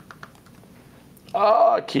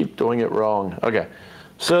 Oh, I keep doing it wrong. Okay,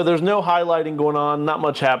 so there's no highlighting going on, not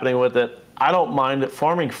much happening with it. I don't mind it.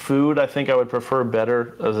 Farming Food, I think I would prefer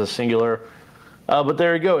better as a singular. But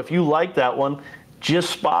there you go. If you like that one, just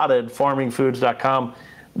spotted farmingfoods.com.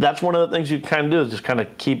 That's one of the things you kind of do, is just kind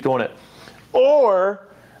of keep doing it. Or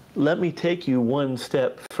let me take you one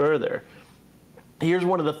step further. here's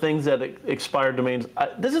one of the things that expired domains.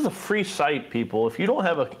 This is a free site, people. If you don't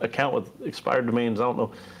have an account with expired domains, I don't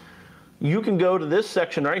know. You can go to this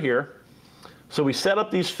section right here. So we set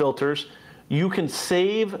up these filters. You can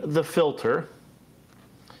save the filter.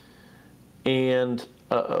 And,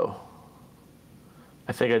 I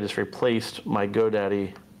think I just replaced my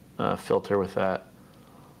GoDaddy filter with that.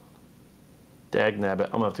 Dagnabbit,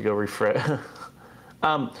 I'm gonna have to go refresh.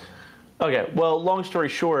 Okay, well, long story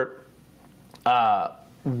short,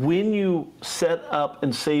 when you set up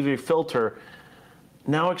and save your filter,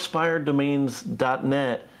 now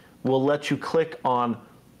expireddomains.net will let you click on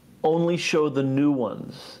only show the new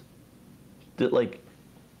ones. That like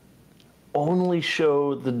only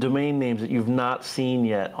show the domain names that you've not seen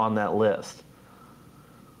yet on that list.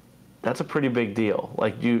 That's a pretty big deal.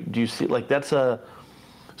 Like, do you see, like that's a,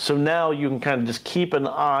 so now you can kind of just keep an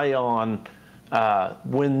eye on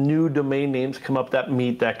when new domain names come up that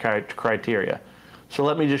meet that criteria. So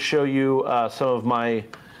let me just show you some of my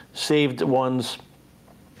saved ones.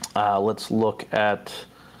 Let's look at,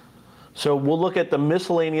 so we'll look at the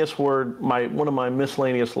miscellaneous word, one of my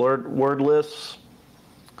miscellaneous word lists.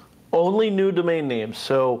 Only new domain names.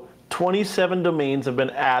 So 27 domains have been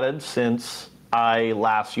added since I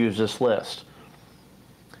last used this list.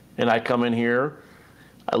 And I come in here,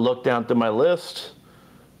 I look down to my list,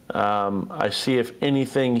 I see if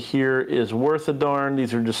anything here is worth a darn.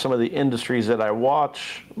 These are just some of the industries that I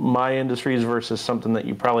watch, my industries versus something that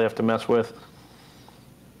you probably have to mess with.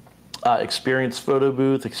 Experience photo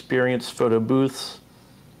booths,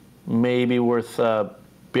 maybe worth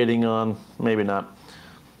bidding on, maybe not.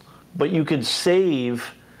 But you could save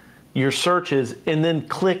your searches and then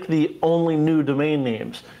click the only new domain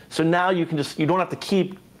names. So now you can just, you don't have to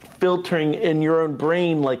keep filtering in your own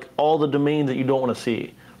brain like all the domains that you don't want to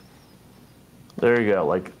see. There you go,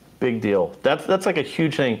 like big deal. That's like a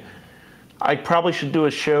huge thing. I probably should do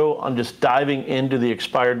a show on just diving into the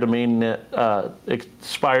expired domains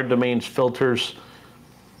filters,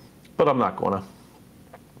 but I'm not gonna.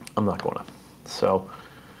 So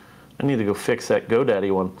I need to go fix that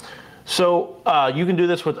GoDaddy one. So you can do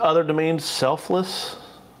this with other domains, Selfless.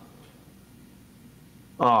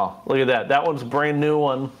 Oh, look at that. That one's a brand new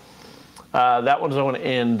one. That one's going to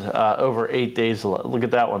end over 8 days. Look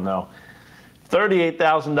at that one though.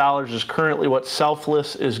 $38,000 is currently what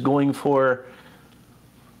Selfless is going for.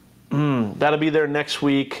 That'll be there next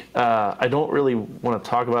week. I don't really want to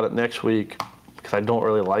talk about it next week because I don't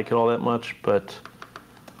really like it all that much, but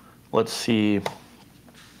let's see.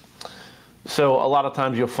 So a lot of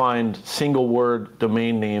times you'll find single word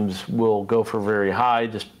domain names will go for very high,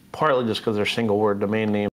 just partly just because they're single word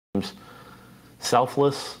domain names.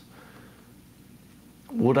 Selfless.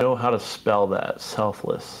 Would I know how to spell that?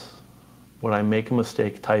 Selfless. Would I make a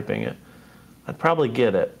mistake typing it? I'd probably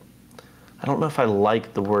get it. I don't know if I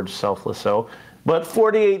like the word selfless though, but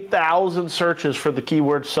 48,000 searches for the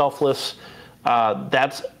keyword selfless.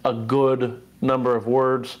 That's a good number of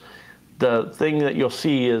words. The thing that you'll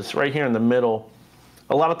see is right here in the middle,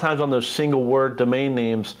 a lot of times on those single word domain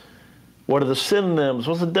names, what are the synonyms?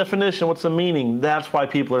 What's the definition? What's the meaning? That's why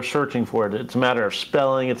people are searching for it. It's a matter of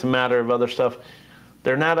spelling. It's a matter of other stuff.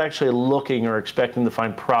 They're not actually looking or expecting to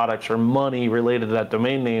find products or money related to that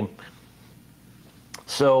domain name.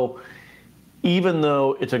 So even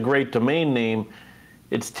though it's a great domain name,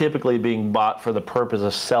 it's typically being bought for the purpose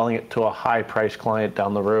of selling it to a high price client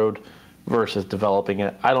down the road versus developing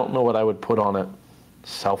it. I don't know what I would put on it.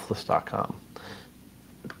 Selfless.com.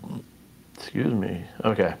 Excuse me.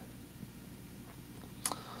 Okay.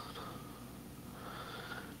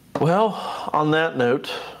 Well, on that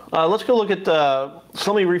note, let's go look at, so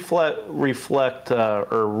let me reflect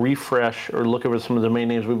or refresh or look over some of the domain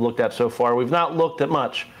names we've looked at so far. We've not looked at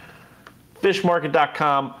much.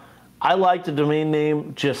 Fishmarket.com, I like the domain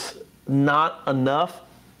name, just not enough.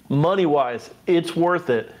 Money-wise, it's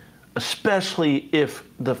worth it, especially if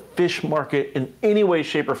the fish market in any way,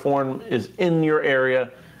 shape, or form is in your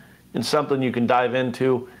area and something you can dive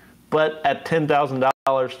into. But at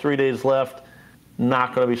 $10,000, 3 days left,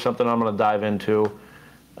 not going to be something I'm going to dive into.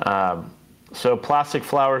 So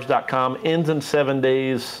plasticflowers.com ends in 7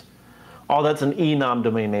 days. Oh, that's an enom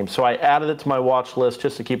domain name. So I added it to my watch list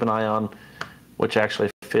just to keep an eye on, which actually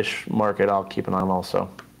Fish Market I'll keep an eye on also.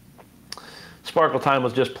 Sparkle Time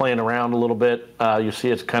was just playing around a little bit. You see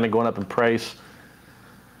it's kind of going up in price.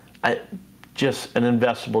 Just an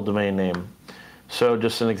investable domain name. So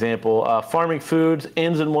just an example, Farming Foods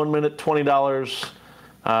ends in 1 minute, $20.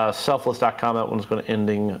 Selfless.com, that one's going to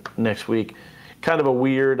ending next week. Kind of a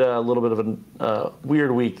weird, little bit of a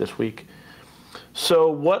weird week this week.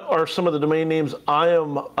 So what are some of the domain names I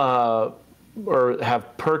am or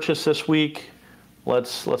have purchased this week?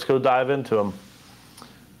 let's go dive into them.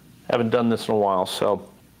 Haven't done this in a while, so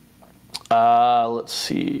let's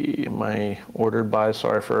see my ordered by.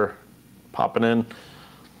 Sorry for popping in.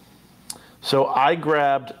 So I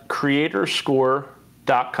grabbed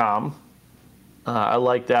creatorscore.com. I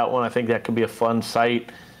like that one. I think that could be a fun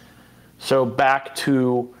site. So back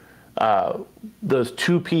to those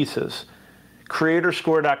two pieces.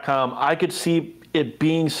 Creatorscore.com, I could see it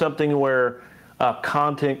being something where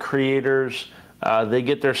content creators, they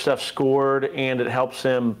get their stuff scored and it helps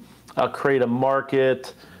them create a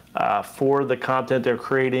market for the content they're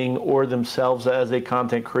creating, or themselves as a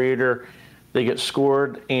content creator. They get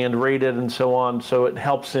scored and rated and so on, so it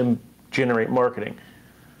helps them generate marketing.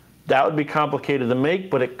 That would be complicated to make,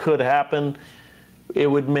 but it could happen. It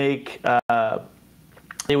would make,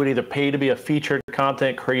 they would either pay to be a featured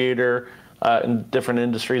content creator in different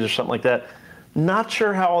industries or something like that. Not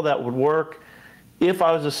sure how all that would work. If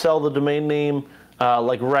I was to sell the domain name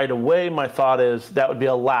like right away, my thought is that would be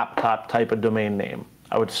a laptop type of domain name.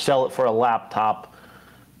 I would sell it for a laptop,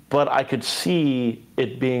 but I could see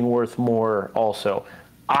it being worth more also.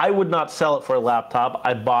 I would not sell it for a laptop.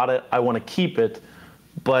 I bought it, I want to keep it,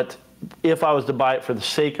 but if I was to buy it for the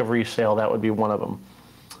sake of resale, that would be one of them.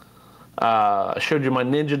 I showed you my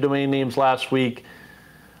Ninja domain names last week.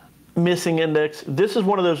 Missing index, this is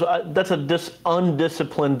one of those, that's a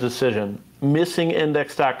undisciplined decision.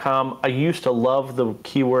 Missingindex.com, I used to love the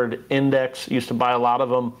keyword index, used to buy a lot of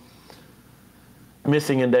them.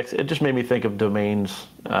 Missing index, it just made me think of domains,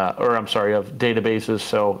 or I'm sorry, of databases.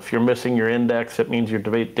 So if you're missing your index, it means your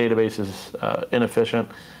database is inefficient.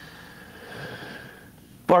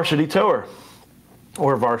 Varsity Tower,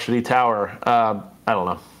 or Varsity Tower, I don't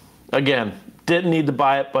know. Again, didn't need to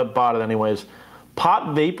buy it, but bought it anyways.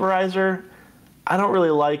 Pot Vaporizer, I don't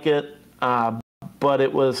really like it, but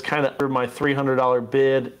it was kind of under my $300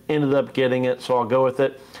 bid, ended up getting it, so I'll go with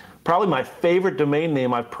it. Probably my favorite domain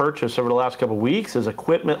name I've purchased over the last couple of weeks is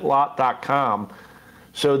equipmentlot.com.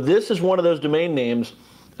 So this is one of those domain names,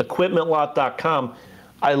 equipmentlot.com.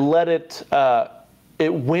 I let it,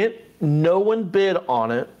 it went, no one bid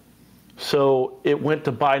on it, so it went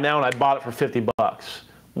to buy now, and I bought it for 50 bucks.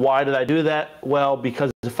 Why did I do that? Well, because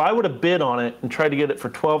if I would have bid on it and tried to get it for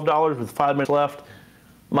 $12 with 5 minutes left,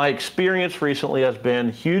 my experience recently has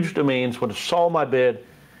been huge domains would have sold my bid,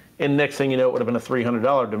 and next thing you know, it would have been a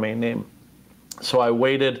 $300 domain name. So I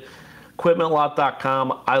waited.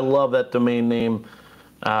 Equipmentlot.com, I love that domain name.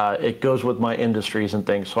 It goes with my industries and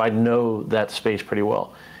things, so I know that space pretty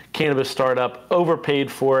well. Cannabis startup, overpaid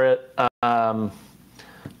for it.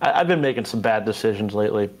 I've been making some bad decisions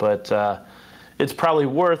lately, but it's probably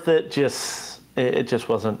worth it. It just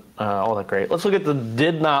wasn't all that great. Let's look at the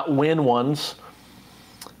did not win ones.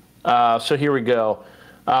 So here we go.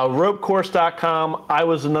 Ropecourse.com, I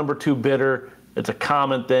was the #2 bidder. It's a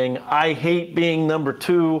common thing. I hate being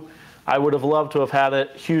 #2. I would have loved to have had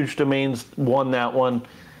it. Huge Domains won that one.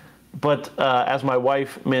 But as my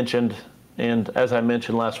wife mentioned, and as I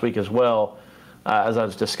mentioned last week as well, as I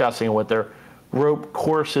was discussing it with her, Rope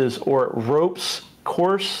Courses, or Ropes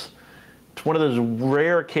Course, it's one of those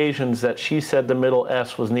rare occasions that she said the middle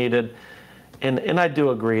S was needed. And I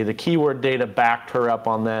do agree. The keyword data backed her up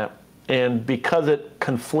on that. And because it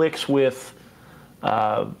conflicts with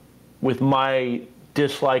my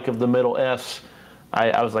dislike of the middle S,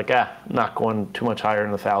 I was like, not going too much higher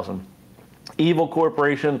than 1,000. Evil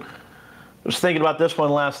Corporation, I was thinking about this one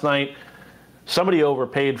last night. Somebody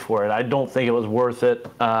overpaid for it. I don't think it was worth it.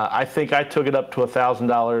 I think I took it up to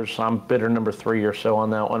 $1,000. I'm bidder #3 or so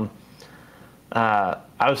on that one.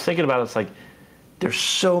 I was thinking about it, it's like, there's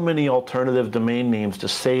so many alternative domain names to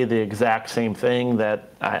say the exact same thing that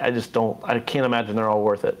I can't imagine they're all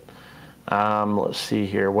worth it. Let's see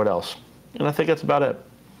here, what else? And I think that's about it.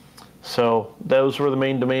 So those were the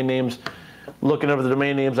main domain names. Looking over the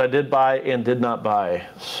domain names I did buy and did not buy.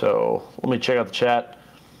 So let me check out the chat.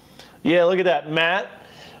 Yeah, look at that, Matt.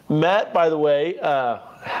 Matt, by the way,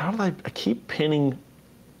 how did I keep pinning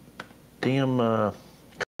damn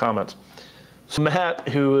comments. So Matt,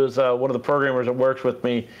 who is one of the programmers that works with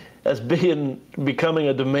me, as becoming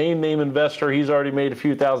a domain name investor, he's already made a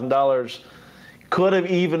few $1,000s. Could have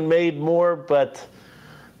even made more, but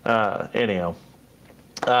anyhow.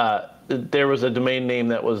 There was a domain name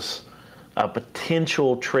that was a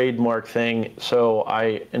potential trademark thing, so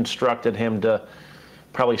I instructed him to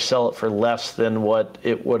probably sell it for less than what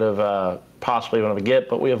it would have possibly been able to get,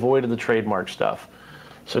 but we avoided the trademark stuff.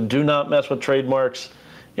 So do not mess with trademarks.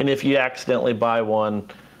 And if you accidentally buy one,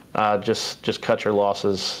 just cut your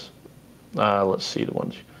losses. Let's see the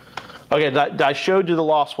ones. Okay, I showed you the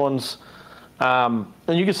lost ones. And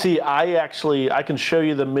you can see I can show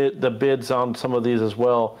you the bids on some of these as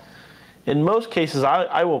well. In most cases,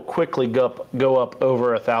 I will quickly go up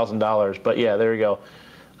over $1,000. But yeah, there you go.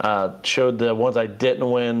 Showed the ones I didn't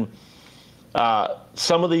win.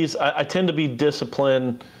 Some of these, I tend to be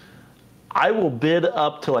disciplined. I will bid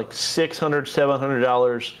up to like $600,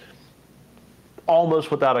 $700 almost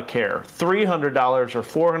without a care. $300 or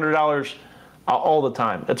 $400 all the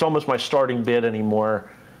time. It's almost my starting bid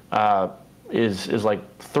anymore. Is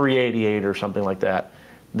like $388 or something like that.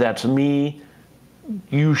 That's me.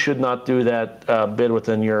 You should not do that. Bid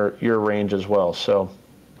within your range as well. So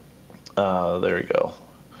there you go.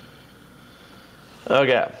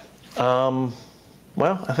 Okay.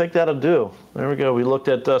 Well, I think that'll do. There we go. We looked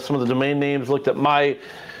at some of the domain names, looked at my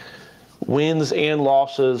wins and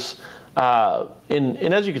losses. And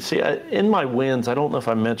as you can see, in my wins, I don't know if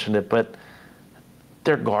I mentioned it, but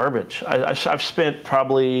they're garbage. I've spent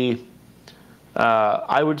probably,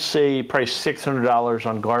 I would say probably $600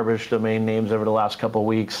 on garbage domain names over the last couple of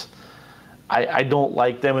weeks. I don't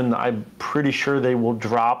like them, and I'm pretty sure they will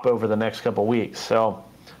drop over the next couple of weeks. So,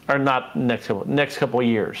 or not next couple of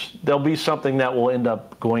years. There'll be something that will end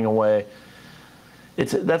up going away.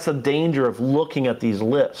 That's the danger of looking at these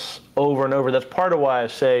lists over and over. That's part of why I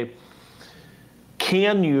say,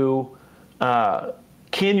 can you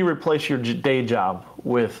replace your day job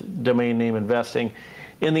with domain name investing?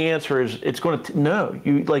 And the answer is it's going to no.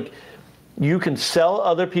 You can sell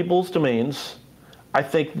other people's domains. I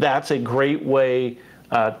think that's a great way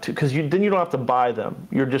because then you don't have to buy them.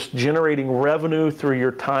 You're just generating revenue through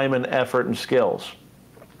your time and effort and skills.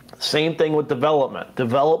 Same thing with development.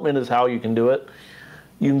 Development is how you can do it.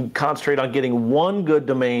 You can concentrate on getting one good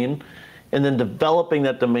domain and then developing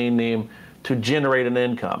that domain name to generate an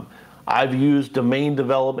income. I've used domain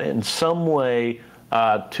development in some way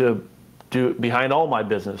to do behind all my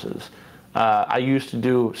businesses. I used to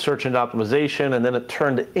do search engine optimization, and then it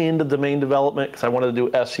turned into domain development because I wanted to do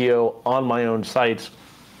SEO on my own sites.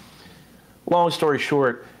 Long story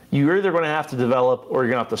short, you're either going to have to develop or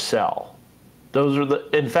you're going to have to sell. Those are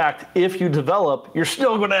in fact, if you develop, you're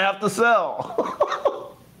still going to have to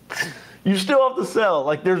sell. You still have to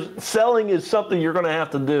sell. Selling is something you're going to have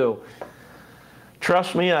to do.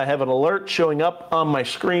 Trust me, I have an alert showing up on my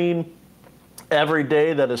screen every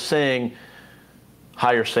day that is saying,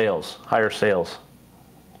 higher sales, higher sales.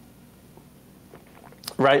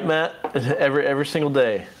 Right, Matt? Every single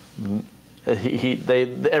day.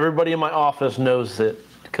 Everybody in my office knows it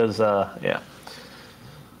because, yeah.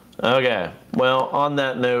 Okay, well, on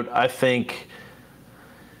that note, I think,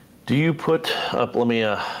 do you put up, let me,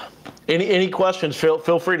 any questions,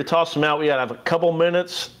 feel free to toss them out. We have a couple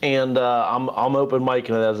minutes, and I'm open micing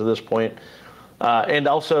it as of this point. And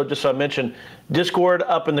also, just so I mentioned, Discord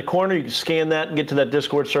up in the corner. You can scan that and get to that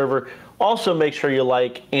Discord server. Also, make sure you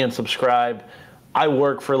like and subscribe. I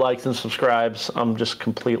work for likes and subscribes. I'm just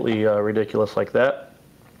completely ridiculous like that.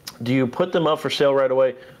 Do you put them up for sale right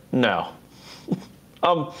away? No.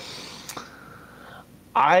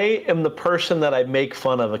 I am the person that I make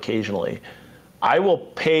fun of occasionally. I will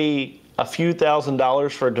pay a few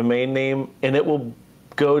 $1,000s for a domain name, and it will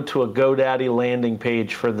go to a GoDaddy landing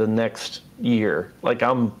page for the next year. Like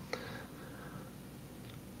I'm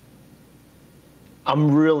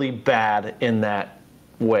really bad in that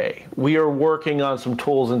way. We are working on some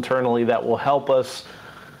tools internally that will help us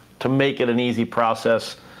to make it an easy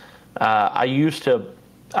process. I used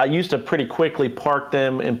to pretty quickly park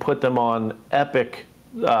them and put them on Epic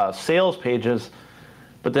sales pages,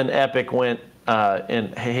 but then Epic went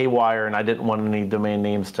in haywire, and I didn't want any domain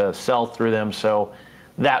names to sell through them, so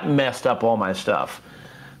that messed up all my stuff.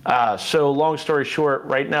 So long story short,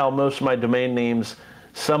 right now most of my domain names,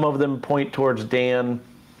 some of them point towards Dan,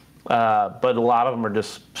 but a lot of them are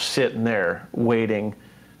just sitting there waiting.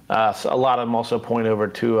 So a lot of them also point over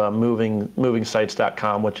to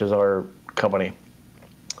movingsites.com, which is our company.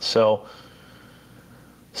 So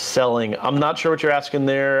selling, I'm not sure what you're asking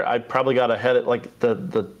there. I probably got ahead at like the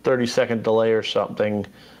 30-second delay or something.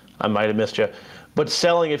 I might have missed you. But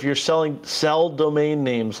selling, if you're sell domain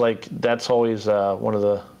names, like that's always one of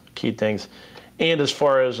the key things. And as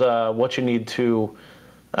far as what you need to,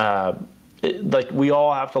 like we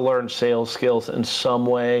all have to learn sales skills in some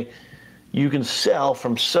way. You can sell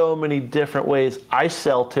from so many different ways. I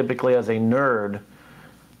sell typically as a nerd.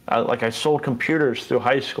 Like I sold computers through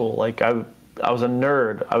high school. Like I was a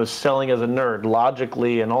nerd. I was selling as a nerd,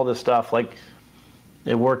 logically and all this stuff. Like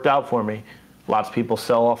it worked out for me. Lots of people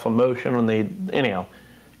sell off emotion when they, anyhow.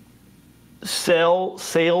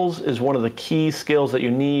 Sales is one of the key skills that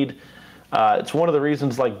you need. It's one of the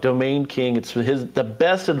reasons like Domain King, it's the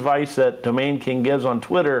best advice that Domain King gives on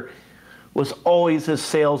Twitter was always his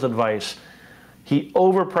sales advice. He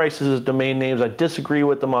overprices his domain names. I disagree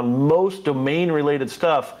with him on most domain-related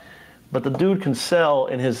stuff, but the dude can sell,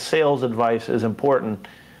 and his sales advice is important.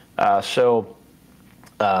 There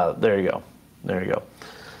you go. There you go.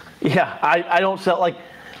 Yeah, I don't sell, like,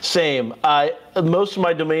 same. Most of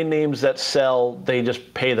my domain names that sell, they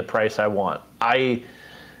just pay the price I want.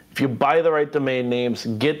 If you buy the right domain names,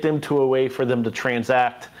 get them to a way for them to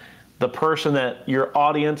transact. The person that your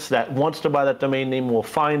audience that wants to buy that domain name will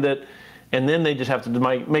find it, and then they just have to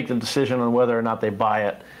make the decision on whether or not they buy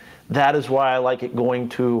it. That is why I like it going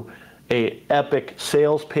to a Epic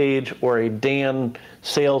sales page or a Dan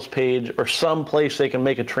sales page or some place they can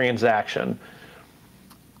make a transaction.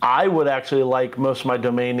 I would actually like most of my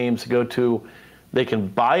domain names to go to, they can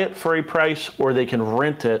buy it for a price or they can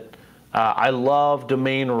rent it. I love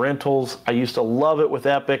domain rentals. I used to love it with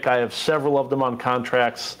Epic. I have several of them on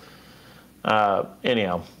contracts.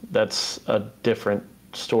 Anyhow, that's a different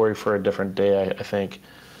story for a different day, I think.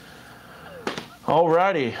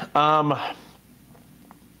 Alrighty. I'm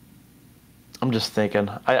just thinking.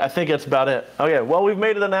 I think that's about it. Okay, well, we've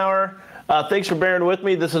made it an hour. Thanks for bearing with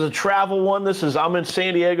me. This is a travel one. I'm in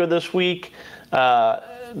San Diego this week.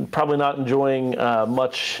 Probably not enjoying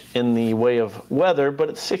much in the way of weather, but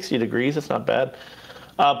it's 60 degrees. It's not bad.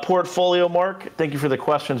 Portfolio, Mark. Thank you for the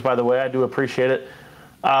questions, by the way. I do appreciate it.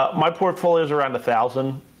 My portfolio is around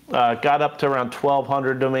 1,000. Got up to around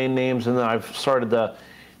 1,200 domain names, and then I've started to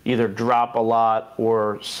either drop a lot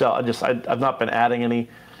or sell. I've not been adding any.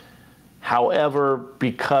 However,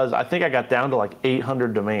 because I think I got down to like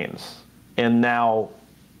 800 domains, and now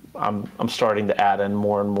I'm starting to add in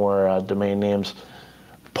more and more domain names.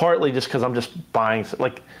 Partly just because I'm just buying.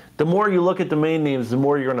 Like, the more you look at domain names, the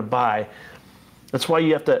more you're going to buy. That's why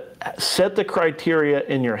you have to set the criteria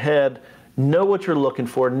in your head, know what you're looking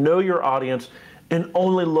for, know your audience, and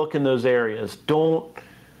only look in those areas. Don't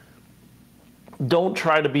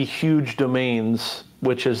try to be huge domains,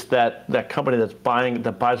 which is that company that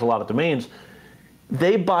buys a lot of domains.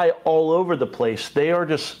 They buy all over the place. They are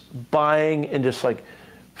just buying and just like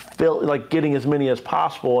getting as many as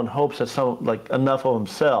possible in hopes that enough of them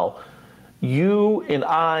sell. You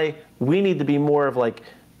and we need to be more of like,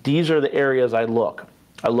 these are the areas I look.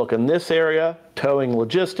 I look in this area, towing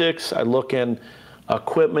logistics. I look in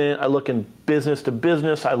equipment. I look in business to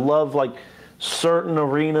business. I love like certain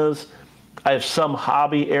arenas. I have some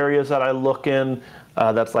hobby areas that I look in.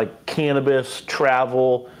 That's like cannabis,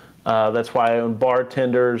 travel. That's why I own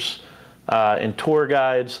bartenders and tour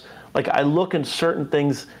guides. Like, I look in certain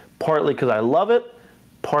things partly because I love it,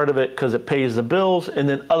 part of it because it pays the bills, and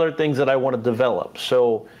then other things that I want to develop.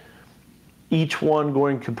 So each one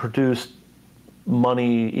going to produce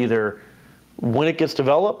money either when it gets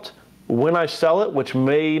developed, when I sell it, which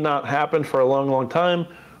may not happen for a long, long time,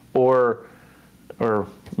 or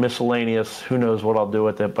miscellaneous. Who knows what I'll do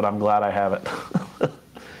with it, but I'm glad I have it.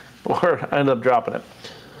 Or I end up dropping it.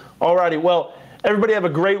 Alrighty, well, everybody have a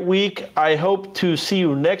great week. I hope to see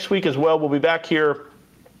you next week as well. We'll be back here.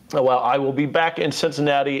 Well, I will be back in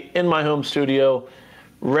Cincinnati in my home studio,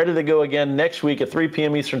 ready to go again next week at 3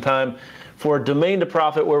 p.m. Eastern Time for Domain to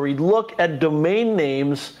Profit, where we look at domain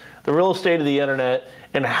names, the real estate of the internet,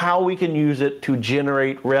 and how we can use it to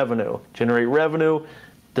generate revenue. Generate revenue,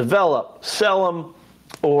 develop, sell them,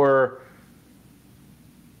 or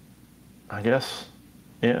I guess,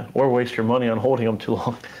 yeah, or waste your money on holding them too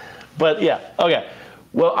long. But yeah, okay.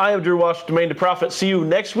 Well, I am Drew Walsh, Domain to Profit. See you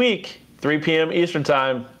next week, 3 p.m. Eastern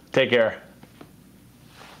Time. Take care.